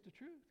ugly. It's just the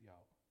truth,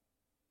 y'all.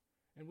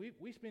 And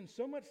we spend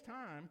so much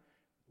time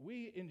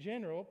we in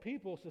general,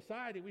 people,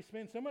 society, we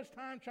spend so much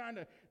time trying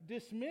to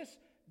dismiss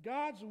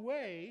God's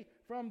way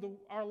from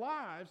our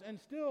lives and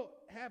still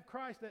have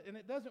Christ, and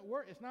it doesn't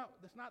work.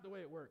 That's not the way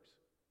it works.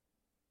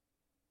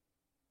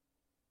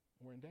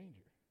 We're in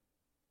danger.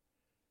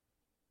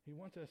 He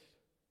wants us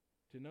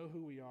to know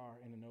who we are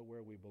and to know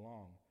where we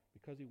belong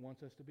because he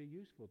wants us to be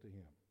useful to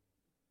him.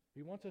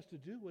 He wants us to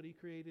do what he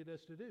created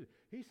us to do.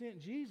 He sent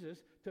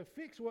Jesus to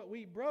fix what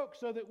we broke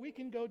so that we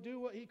can go do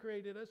what he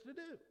created us to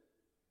do.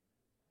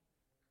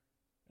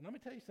 And let me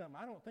tell you something.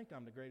 I don't think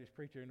I'm the greatest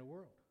preacher in the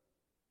world.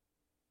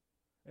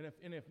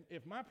 And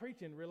if my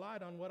preaching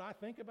relied on what I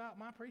think about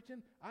my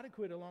preaching, I'd have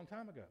quit a long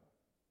time ago.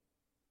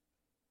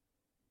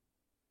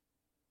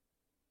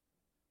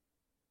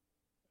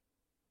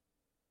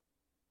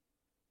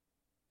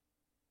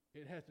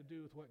 It has to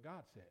do with what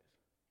God says.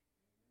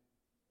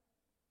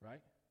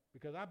 Right?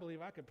 Because I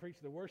believe I could preach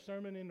the worst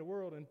sermon in the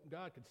world and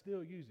God could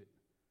still use it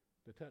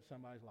to touch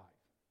somebody's life.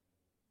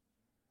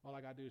 All I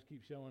got to do is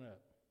keep showing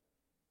up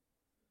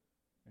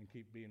and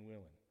keep being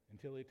willing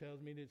until he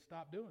tells me to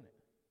stop doing it.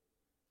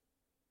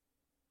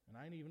 And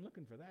I ain't even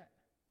looking for that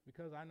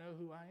because I know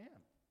who I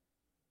am.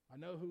 I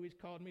know who he's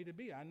called me to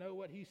be. I know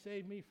what he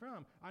saved me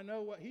from. I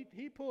know what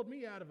he pulled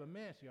me out of a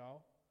mess,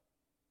 y'all.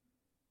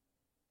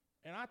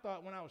 And I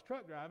thought when I was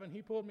truck driving,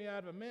 he pulled me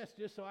out of a mess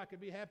just so I could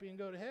be happy and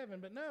go to heaven,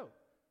 but no.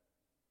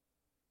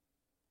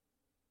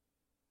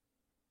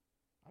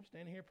 I'm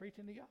standing here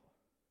preaching to y'all.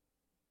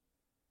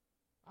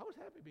 I was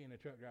happy being a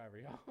truck driver,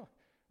 y'all.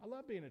 I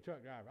love being a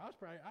truck driver. I was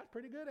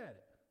pretty good at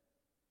it.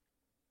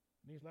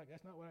 And he's like,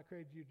 that's not what I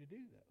created you to do,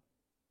 though.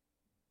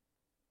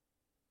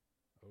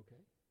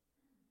 Okay.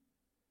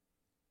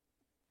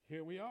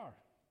 Here we are.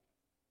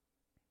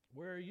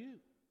 Where are you?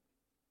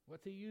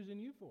 What's he using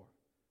you for?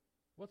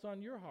 What's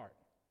on your heart?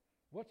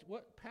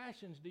 What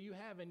passions do you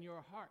have in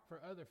your heart for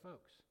other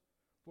folks,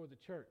 for the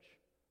church,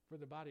 for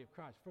the body of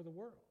Christ, for the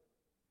world?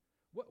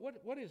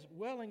 What is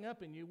welling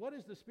up in you? What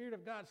is the Spirit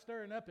of God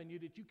stirring up in you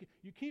that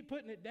you keep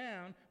putting it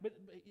down, but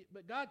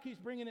God keeps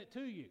bringing it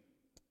to you?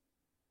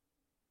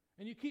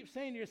 And you keep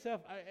saying to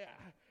yourself,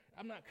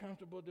 I'm not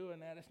comfortable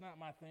doing that. It's not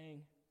my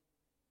thing.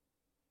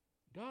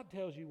 God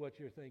tells you what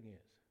your thing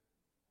is.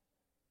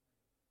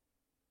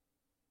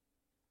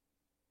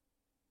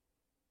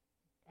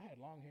 I had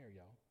long hair,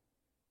 y'all.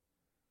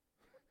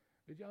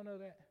 Did y'all know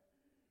that?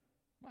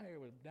 My hair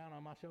was down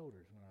on my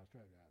shoulders when I was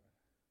truck driving.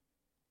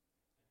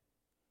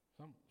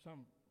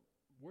 Some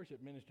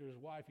worship minister's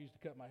wife used to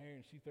cut my hair,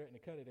 and she threatened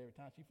to cut it every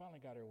time. She finally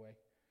got her way.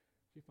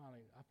 I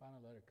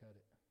finally let her cut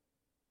it.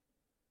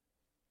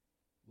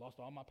 Lost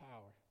all my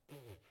power.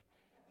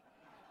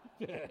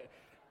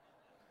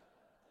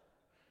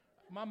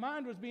 My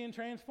mind was being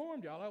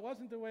transformed, y'all. I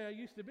wasn't the way I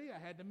used to be. I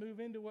had to move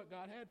into what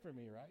God had for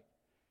me, right?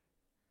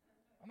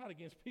 I'm not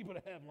against people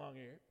that have long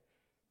hair.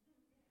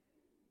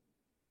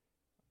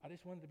 I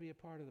just wanted to be a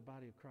part of the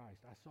body of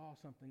Christ. I saw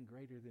something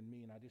greater than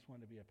me, and I just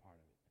wanted to be a part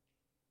of it.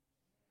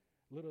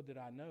 Little did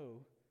I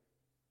know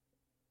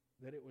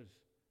that it was,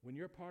 when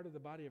you're part of the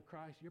body of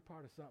Christ, you're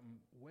part of something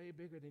way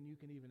bigger than you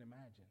can even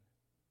imagine.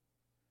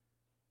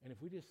 And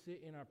if we just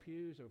sit in our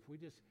pews, or if we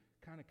just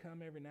kind of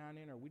come every now and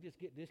then, or we just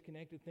get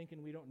disconnected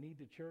thinking we don't need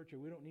the church or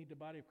we don't need the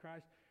body of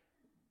Christ,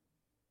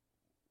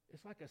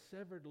 it's like a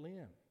severed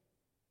limb.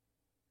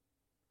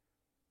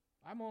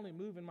 I'm only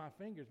moving my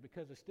fingers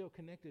because it's still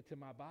connected to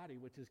my body,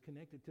 which is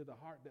connected to the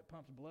heart that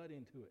pumps blood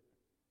into it,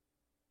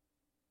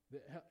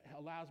 that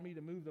allows me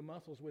to move the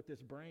muscles with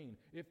this brain.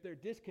 If they're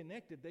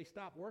disconnected, they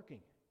stop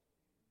working.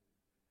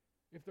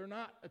 If they're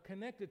not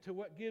connected to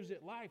what gives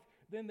it life,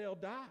 then they'll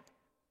die.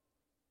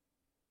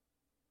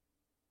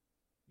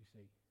 You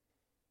see.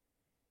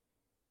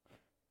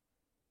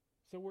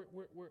 So we're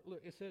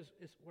look, it says,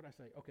 it's what I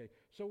say. Okay,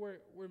 so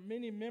we're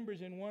many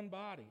members in one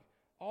body.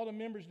 All the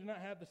members do not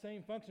have the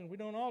same function. We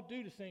don't all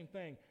do the same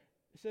thing.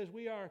 It says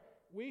we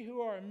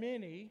who are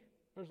many,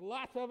 there's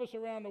lots of us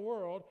around the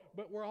world,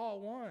 but we're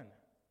all one.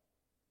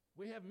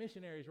 We have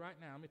missionaries right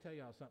now. Let me tell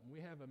y'all something.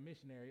 We have a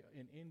missionary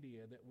in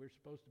India that we're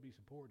supposed to be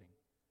supporting.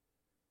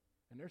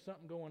 And there's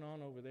something going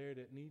on over there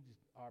that needs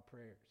our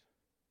prayers.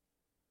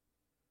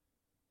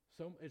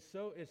 So it's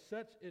so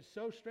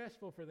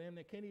stressful for them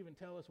they can't even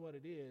tell us what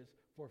it is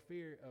for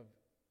fear of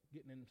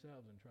getting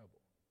themselves in trouble.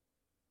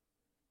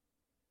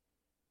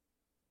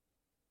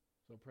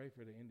 So pray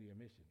for the India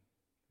mission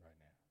right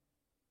now.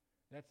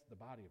 That's the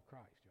body of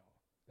Christ, y'all.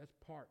 That's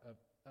part of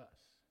us.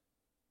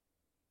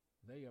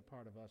 They are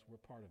part of us. We're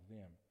part of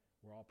them.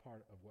 We're all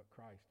part of what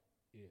Christ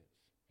is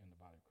in the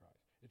body of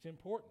Christ. It's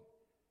important.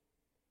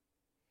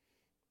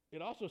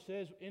 It also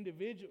says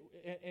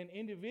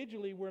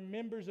individually we're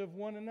members of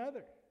one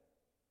another.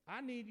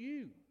 I need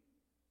you,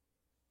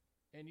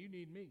 and you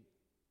need me.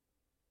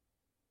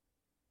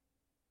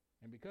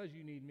 And because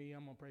you need me,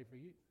 I'm going to pray for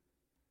you.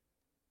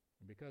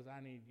 And because I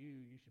need you,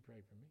 you should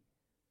pray for me.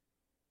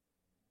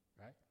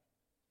 Right?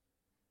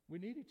 We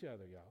need each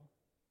other, y'all.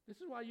 This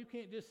is why you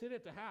can't just sit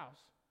at the house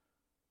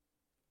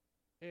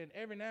and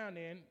every now and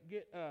then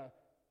get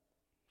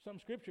some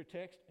scripture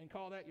text and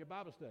call that your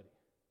Bible study.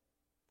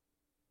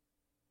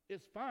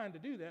 it's fine to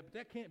do that, but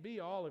that can't be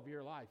all of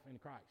your life in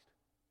Christ.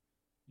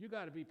 You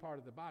got to be part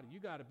of the body. You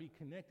got to be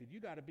connected. You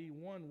got to be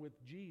one with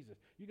Jesus.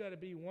 You got to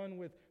be one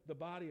with the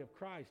body of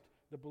Christ,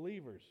 the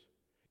believers,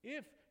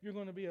 if you're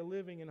going to be a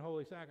living and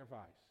holy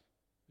sacrifice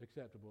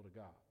acceptable to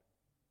God.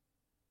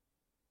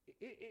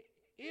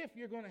 If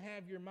you're going to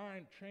have your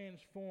mind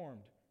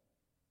transformed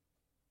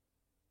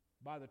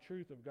by the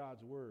truth of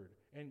God's word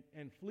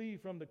and flee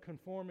from the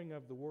conforming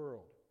of the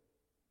world.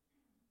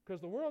 Because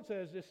the world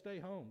says just stay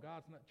home.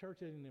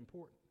 Church isn't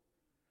important.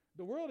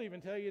 The world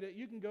even tell you that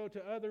you can go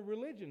to other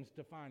religions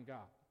to find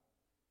God.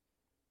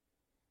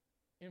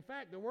 In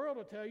fact, the world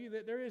will tell you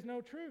that there is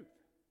no truth.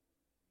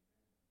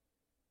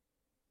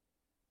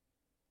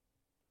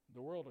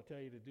 The world will tell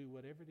you to do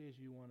whatever it is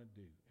you want to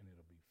do, and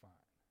it'll be fine.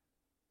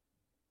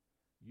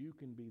 You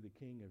can be the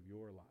king of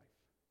your life.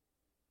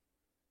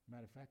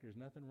 Matter of fact, there's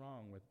nothing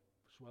wrong with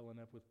swelling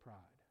up with pride.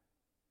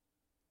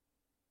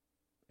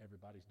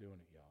 Everybody's doing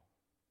it, y'all.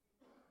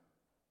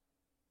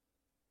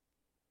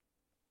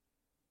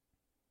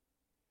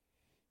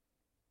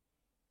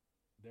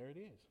 There it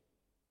is.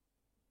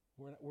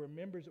 We're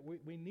members.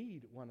 We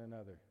need one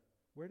another.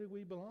 Where do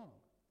we belong?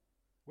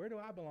 Where do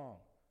I belong?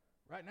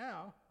 Right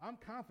now, I'm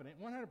confident,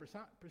 100%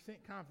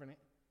 confident,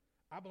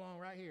 I belong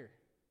right here,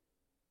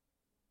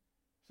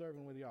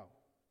 serving with y'all.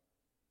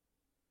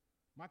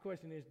 My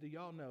question is, do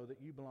y'all know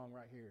that you belong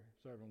right here,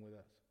 serving with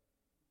us?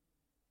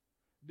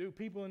 Do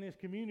people in this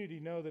community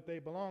know that they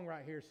belong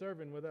right here,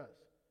 serving with us?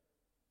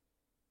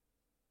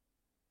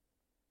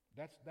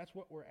 That's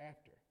what we're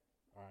after.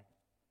 All right.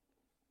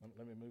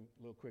 Let me move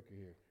a little quicker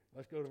here.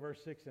 Let's go to verse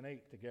 6 and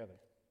 8 together.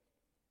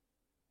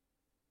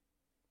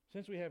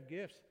 Since we have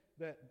gifts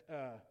that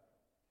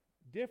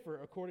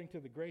differ according to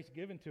the grace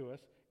given to us,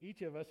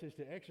 each of us is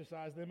to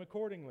exercise them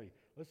accordingly.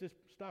 Let's just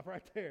stop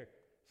right there.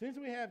 Since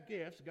we have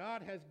gifts,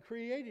 God has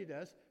created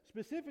us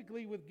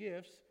specifically with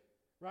gifts,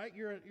 right?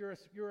 You're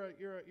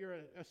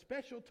a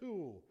special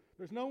tool.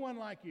 There's no one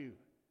like you.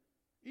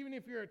 Even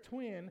if you're a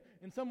twin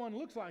and someone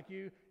looks like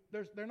you,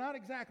 they're not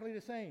exactly the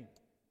same.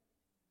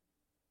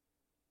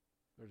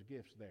 There's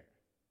gifts there.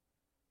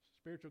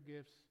 Spiritual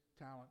gifts,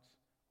 talents,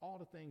 all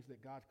the things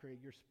that God's created.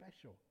 You're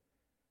special.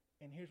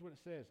 And here's what it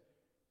says.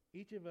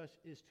 Each of us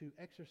is to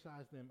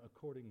exercise them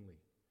accordingly.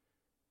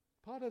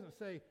 Paul doesn't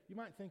say, you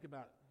might think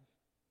about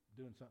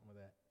doing something with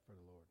that for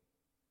the Lord.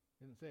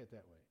 He doesn't say it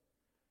that way.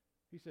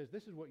 He says,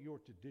 this is what you're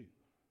to do.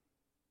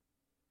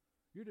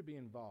 You're to be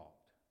involved.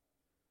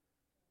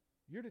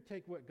 You're to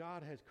take what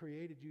God has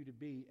created you to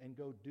be and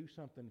go do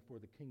something for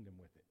the kingdom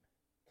with it.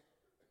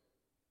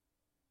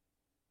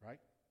 Right?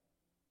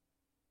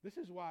 This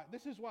is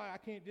why I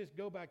can't just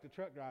go back to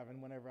truck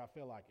driving whenever I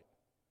feel like it.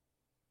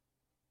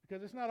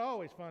 Because it's not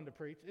always fun to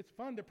preach. It's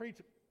fun to preach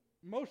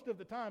most of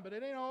the time, but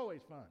it ain't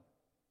always fun.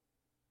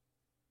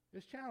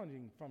 It's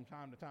challenging from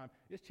time to time.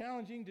 It's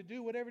challenging to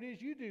do whatever it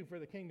is you do for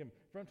the kingdom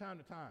from time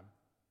to time.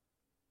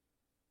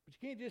 But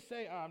you can't just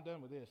say, I'm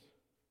done with this.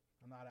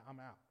 I'm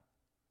out.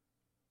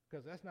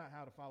 Because that's not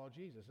how to follow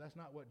Jesus. That's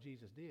not what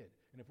Jesus did.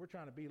 And if we're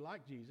trying to be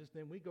like Jesus,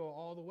 then we go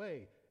all the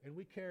way and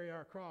we carry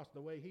our cross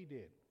the way he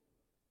did.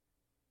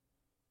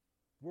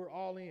 We're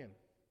all in.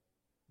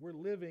 We're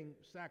living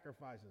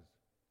sacrifices.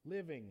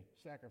 Living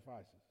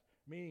sacrifices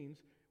means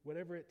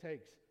whatever it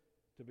takes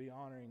to be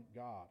honoring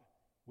God.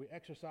 We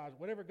exercise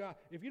whatever God.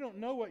 If you don't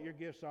know what your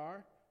gifts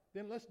are,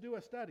 then let's do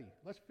a study.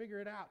 Let's figure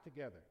it out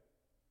together.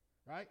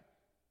 Right?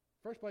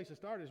 First place to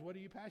start is, what are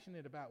you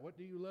passionate about? What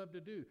do you love to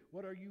do?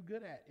 What are you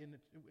good at in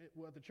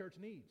what the church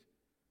needs?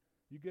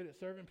 You good at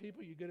serving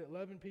people? You good at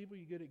loving people?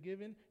 You good at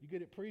giving? You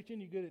good at preaching?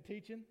 You good at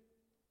teaching?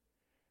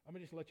 I'm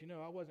going to just let you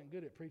know, I wasn't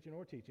good at preaching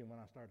or teaching when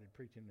I started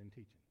preaching and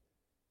teaching.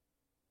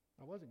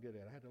 I wasn't good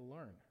at it. I had to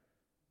learn.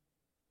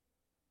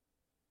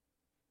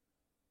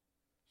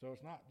 So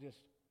it's not just,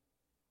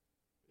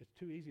 it's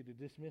too easy to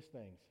dismiss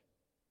things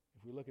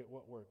if we look at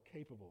what we're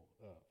capable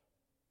of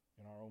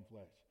in our own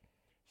flesh.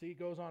 See, he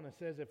goes on and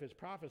says, if it's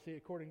prophecy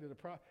according to the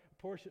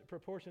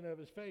proportion of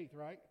his faith,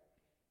 right?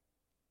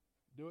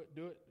 Do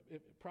it.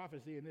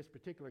 Prophecy in this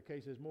particular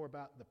case is more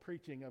about the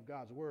preaching of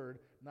God's word,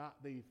 not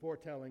the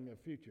foretelling of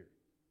future.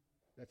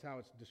 That's how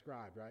it's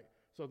described, right?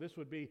 So this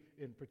would be,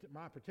 in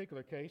my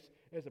particular case,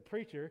 as a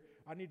preacher,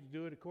 I need to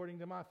do it according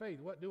to my faith.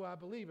 What do I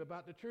believe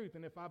about the truth?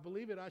 And if I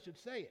believe it, I should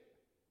say it.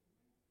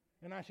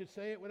 And I should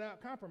say it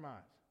without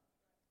compromise.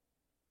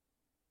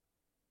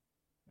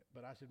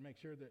 But I should make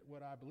sure that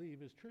what I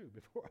believe is true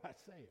before I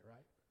say it,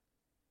 right?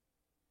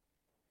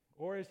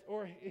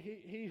 Or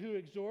he who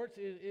exhorts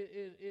is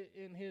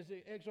in his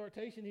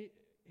exhortation,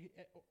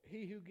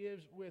 he who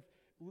gives with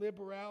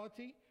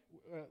liberality.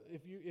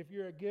 If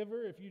you're a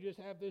giver, if you just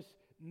have this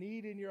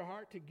need in your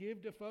heart to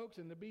give to folks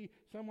and to be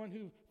someone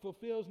who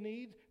fulfills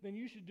needs, then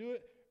you should do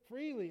it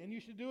freely and you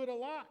should do it a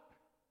lot,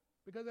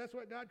 because that's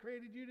what God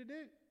created you to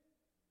do.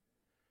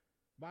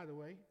 By the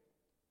way,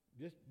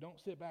 just don't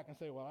sit back and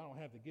say, well, I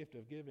don't have the gift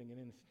of giving, and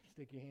then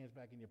stick your hands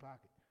back in your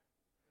pocket.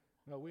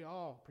 No, we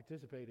all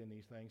participate in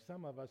these things.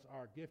 Some of us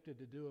are gifted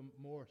to do them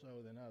more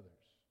so than others.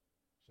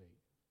 See?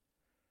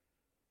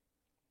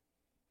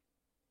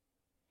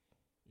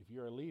 If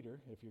you're a leader,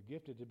 if you're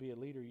gifted to be a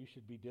leader, you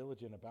should be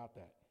diligent about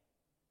that.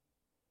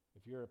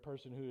 If you're a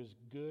person who is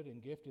good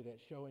and gifted at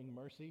showing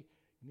mercy,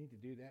 you need to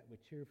do that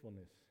with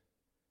cheerfulness.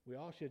 We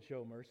all should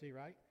show mercy,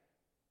 right?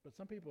 But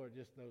some people are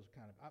just those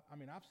kind of.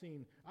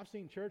 I've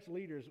seen church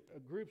leaders,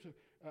 groups of.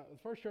 The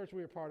first church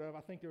we were part of, I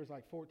think there was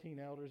like 14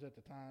 elders at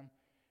the time,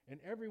 and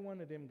every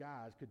one of them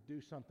guys could do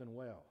something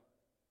well.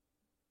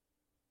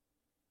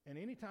 And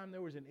anytime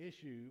there was an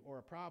issue or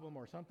a problem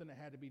or something that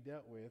had to be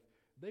dealt with,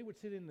 they would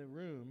sit in the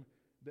room,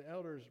 the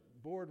elders'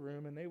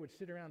 boardroom, and they would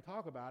sit around and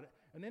talk about it.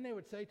 And then they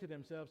would say to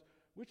themselves,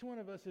 which one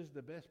of us is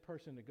the best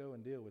person to go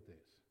and deal with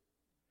this?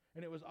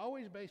 And it was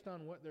always based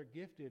on what they're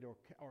gifted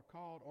or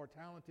called or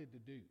talented to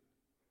do.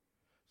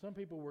 Some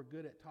people were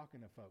good at talking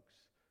to folks,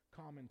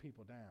 calming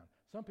people down.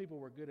 Some people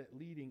were good at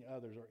leading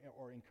others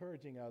or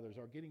encouraging others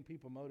or getting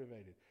people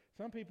motivated.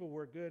 Some people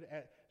were good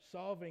at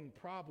solving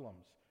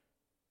problems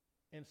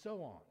and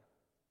so on.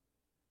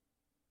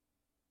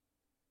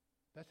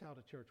 That's how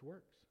the church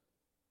works,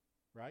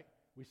 right?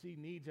 We see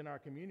needs in our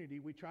community.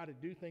 We try to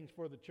do things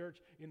for the church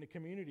in the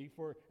community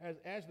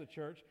as the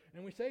church,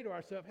 and we say to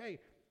ourselves, hey,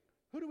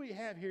 who do we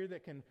have here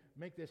that can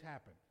make this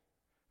happen?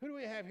 Who do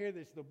we have here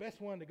that's the best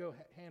one to go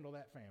handle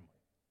that family?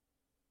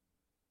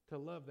 To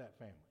love that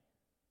family,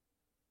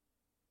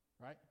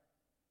 right?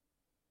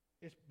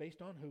 It's based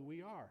on who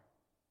we are,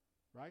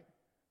 right?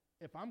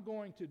 If I'm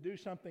going to do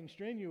something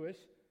strenuous,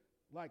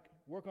 like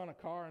work on a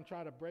car and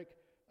try to break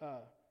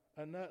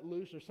a nut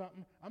loose or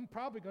something, I'm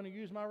probably going to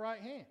use my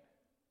right hand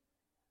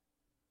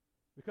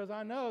because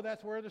I know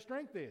that's where the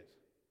strength is.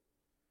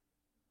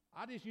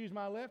 I just use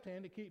my left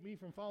hand to keep me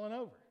from falling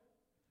over.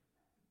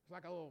 It's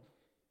like a little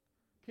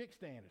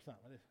kickstand or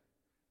something. I just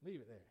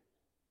leave it there.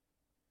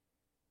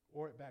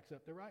 Or it backs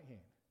up the right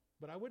hand.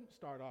 But I wouldn't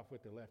start off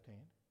with the left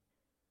hand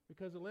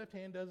because the left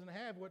hand doesn't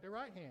have what the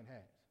right hand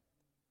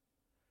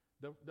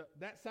has.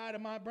 That side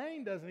of my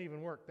brain doesn't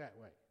even work that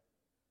way.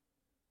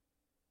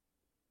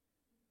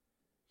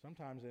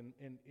 Sometimes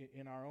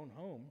in our own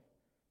home,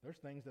 there's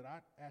things that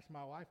I ask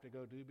my wife to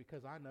go do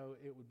because I know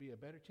it would be a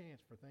better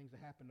chance for things to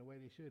happen the way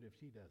they should if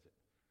she does it.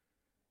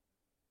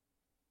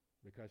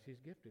 Because she's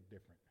gifted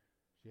different.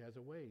 She has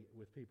a way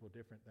with people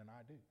different than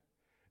I do.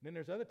 Then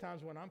there's other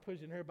times when I'm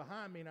pushing her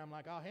behind me and I'm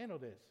like, I'll handle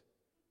this.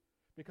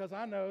 Because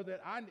I know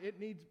that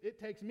it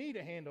takes me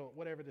to handle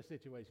whatever the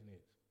situation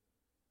is.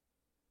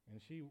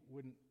 And she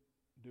wouldn't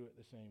do it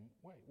the same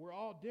way. We're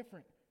all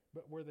different,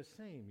 but we're the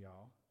same,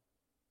 y'all.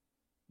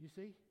 You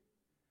see?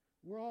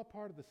 We're all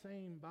part of the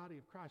same body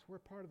of Christ. We're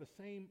part of the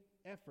same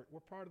effort. We're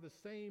part of the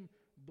same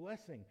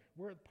blessing.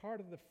 We're part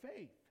of the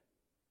faith.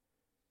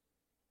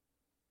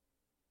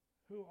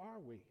 Who are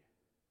we?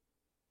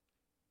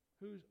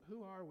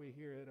 Who are we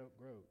here at Oak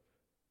Grove?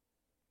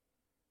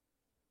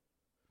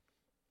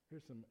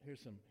 Here's some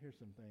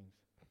things.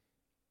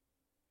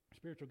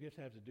 Spiritual gifts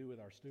have to do with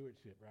our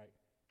stewardship, right?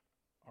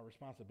 Our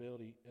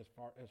responsibility as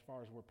far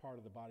as we're part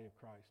of the body of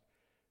Christ.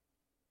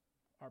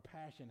 Our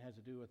passion has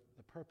to do with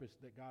the purpose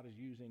that God is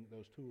using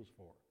those tools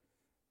for.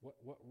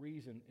 What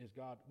reason is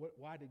God?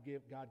 Why did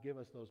God give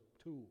us those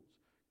tools?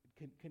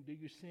 Do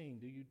you sing?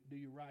 Do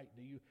you write?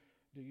 Do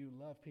you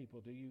love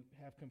people? Do you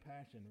have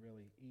compassion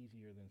really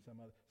easier than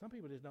some other? Some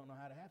people just don't know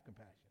how to have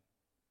compassion.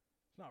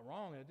 It's not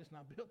wrong. They're just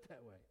not built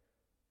that way,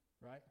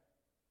 right?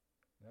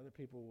 And other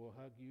people will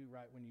hug you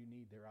right when you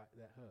need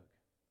that hug,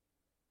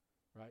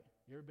 right?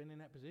 You ever been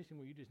in that position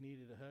where you just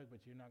needed a hug,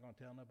 but you're not going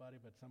to tell nobody,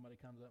 but somebody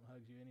comes up and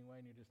hugs you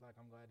anyway, and you're just like,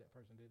 I'm glad that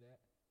person did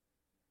that?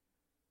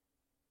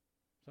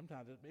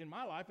 Sometimes in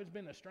my life, it's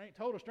been a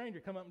total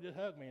stranger come up and just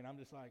hug me, and I'm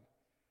just like,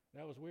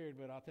 that was weird,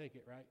 but I'll take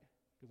it, right?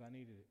 Because I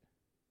needed it.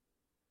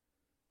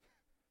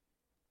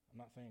 I'm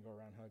not saying go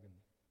around hugging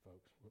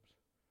folks. Whoops.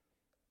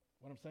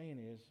 What I'm saying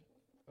is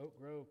Oak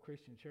Grove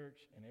Christian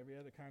Church and every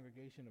other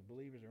congregation of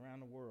believers around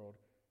the world,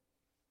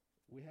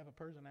 we have a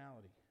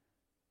personality.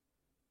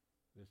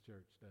 This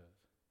church does.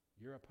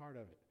 You're a part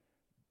of it.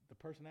 The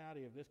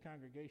personality of this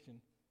congregation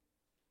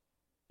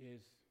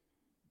is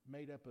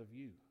made up of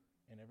you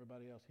and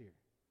everybody else here.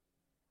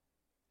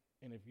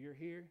 And if you're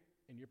here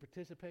and you're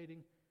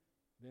participating,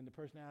 then the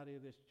personality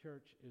of this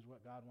church is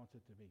what God wants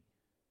it to be.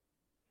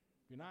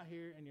 If you're not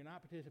here and you're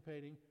not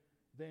participating,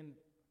 then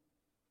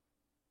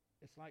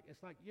it's like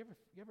you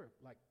ever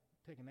like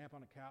take a nap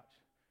on a couch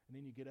and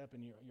then you get up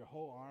and your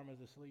whole arm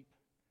is asleep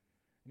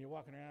and you're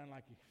walking around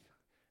like you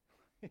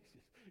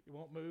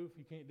won't move,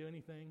 you can't do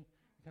anything,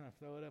 you kind of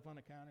throw it up on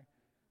the counter.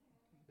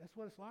 That's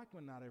what it's like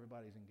when not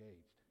everybody's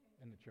engaged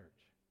in the church.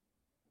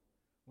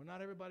 When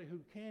not everybody who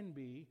can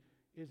be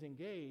is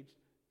engaged,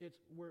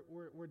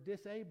 we're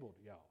disabled,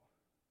 y'all.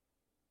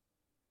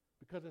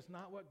 Because it's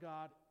not what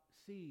God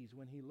sees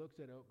when he looks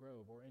at Oak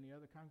Grove or any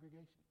other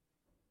congregation.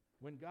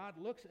 When God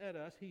looks at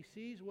us, he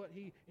sees what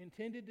he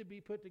intended to be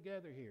put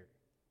together here.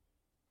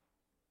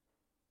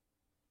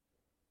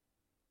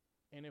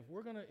 And if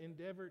we're going to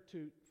endeavor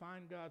to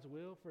find God's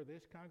will for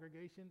this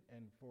congregation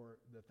and for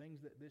the things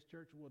that this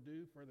church will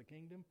do for the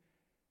kingdom,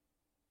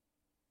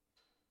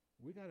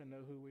 we got to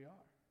know who we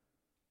are.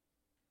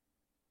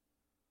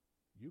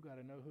 You got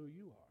to know who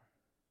you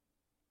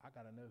are. I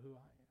got to know who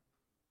I am.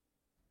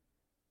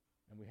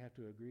 And we have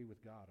to agree with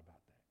God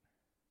about that.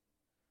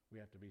 We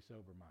have to be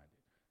sober-minded.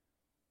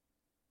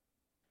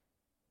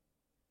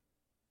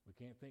 We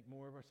can't think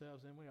more of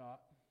ourselves than we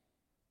ought,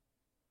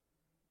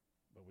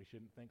 but we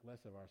shouldn't think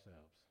less of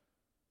ourselves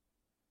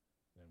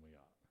than we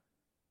ought.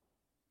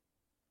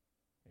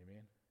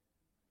 Amen?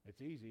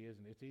 It's easy,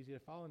 isn't it? It's easy to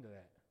fall into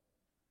that.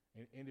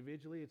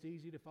 Individually, it's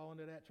easy to fall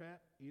into that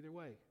trap either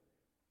way.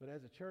 But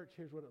as a church,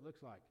 here's what it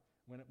looks like.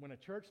 When a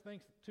church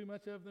thinks too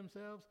much of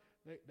themselves,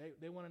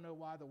 they want to know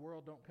why the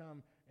world don't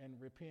come and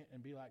repent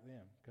and be like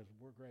them, because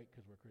we're great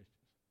because we're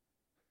Christians.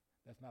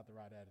 That's not the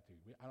right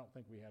attitude. I don't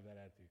think we have that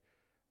attitude.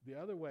 The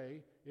other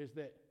way is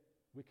that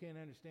we can't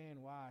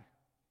understand why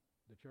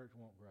the church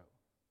won't grow.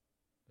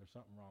 There's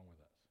something wrong with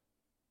us.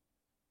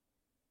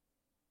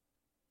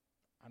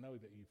 I know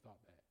that you've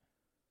thought that.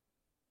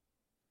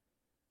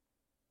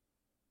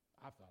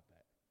 I've thought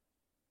that.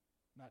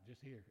 Not just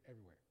here,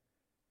 everywhere.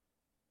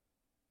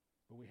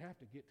 But we have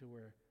to get to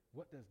where,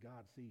 what does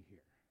God see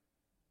here?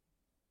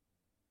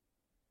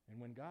 And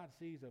when God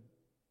sees a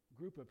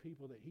group of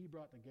people that he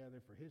brought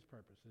together for his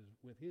purposes,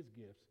 with his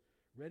gifts,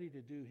 ready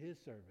to do his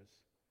service,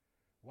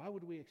 why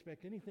would we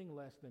expect anything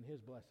less than his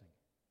blessing?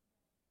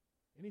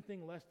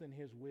 Anything less than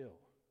his will?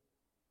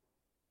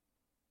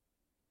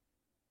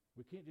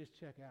 We can't just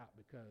check out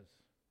because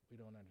we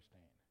don't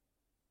understand.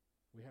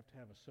 We have to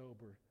have a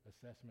sober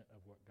assessment of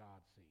what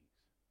God sees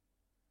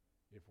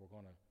if we're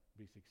going to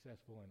be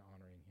successful in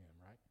honoring him,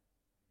 right?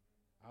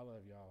 I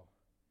love y'all.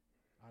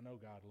 I know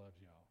God loves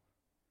y'all.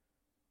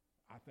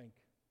 I think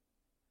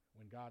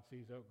when God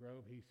sees Oak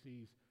Grove, he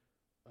sees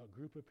a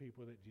group of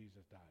people that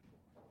Jesus died for.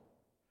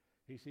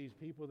 He sees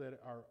people that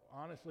are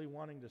honestly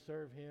wanting to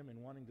serve him and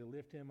wanting to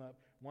lift him up,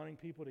 wanting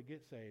people to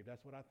get saved.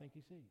 That's what I think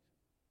he sees.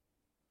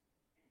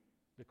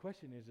 The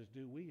question is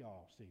do we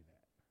all see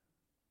that?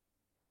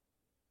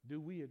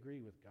 Do we agree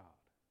with God?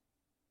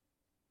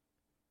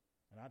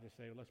 And I just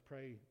say, let's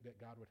pray that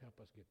God would help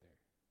us get there.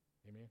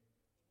 Amen?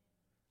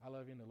 I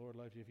love you and the Lord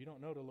loves you. If you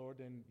don't know the Lord,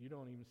 then you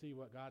don't even see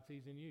what God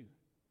sees in you.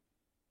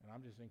 And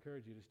I'm just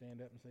encouraging you to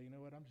stand up and say, you know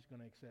what, I'm just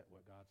going to accept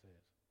what God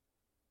says.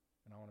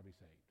 And I want to be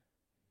saved.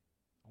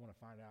 I want to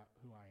find out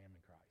who I am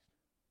in Christ.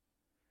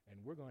 And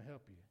we're going to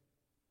help you.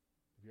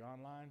 If you're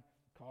online,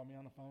 call me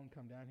on the phone,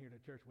 come down here to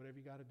church,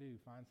 whatever you got to do,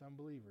 find some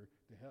believer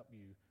to help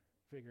you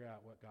figure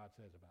out what God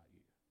says about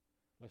you.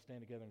 Let's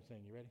stand together and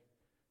sing. You ready?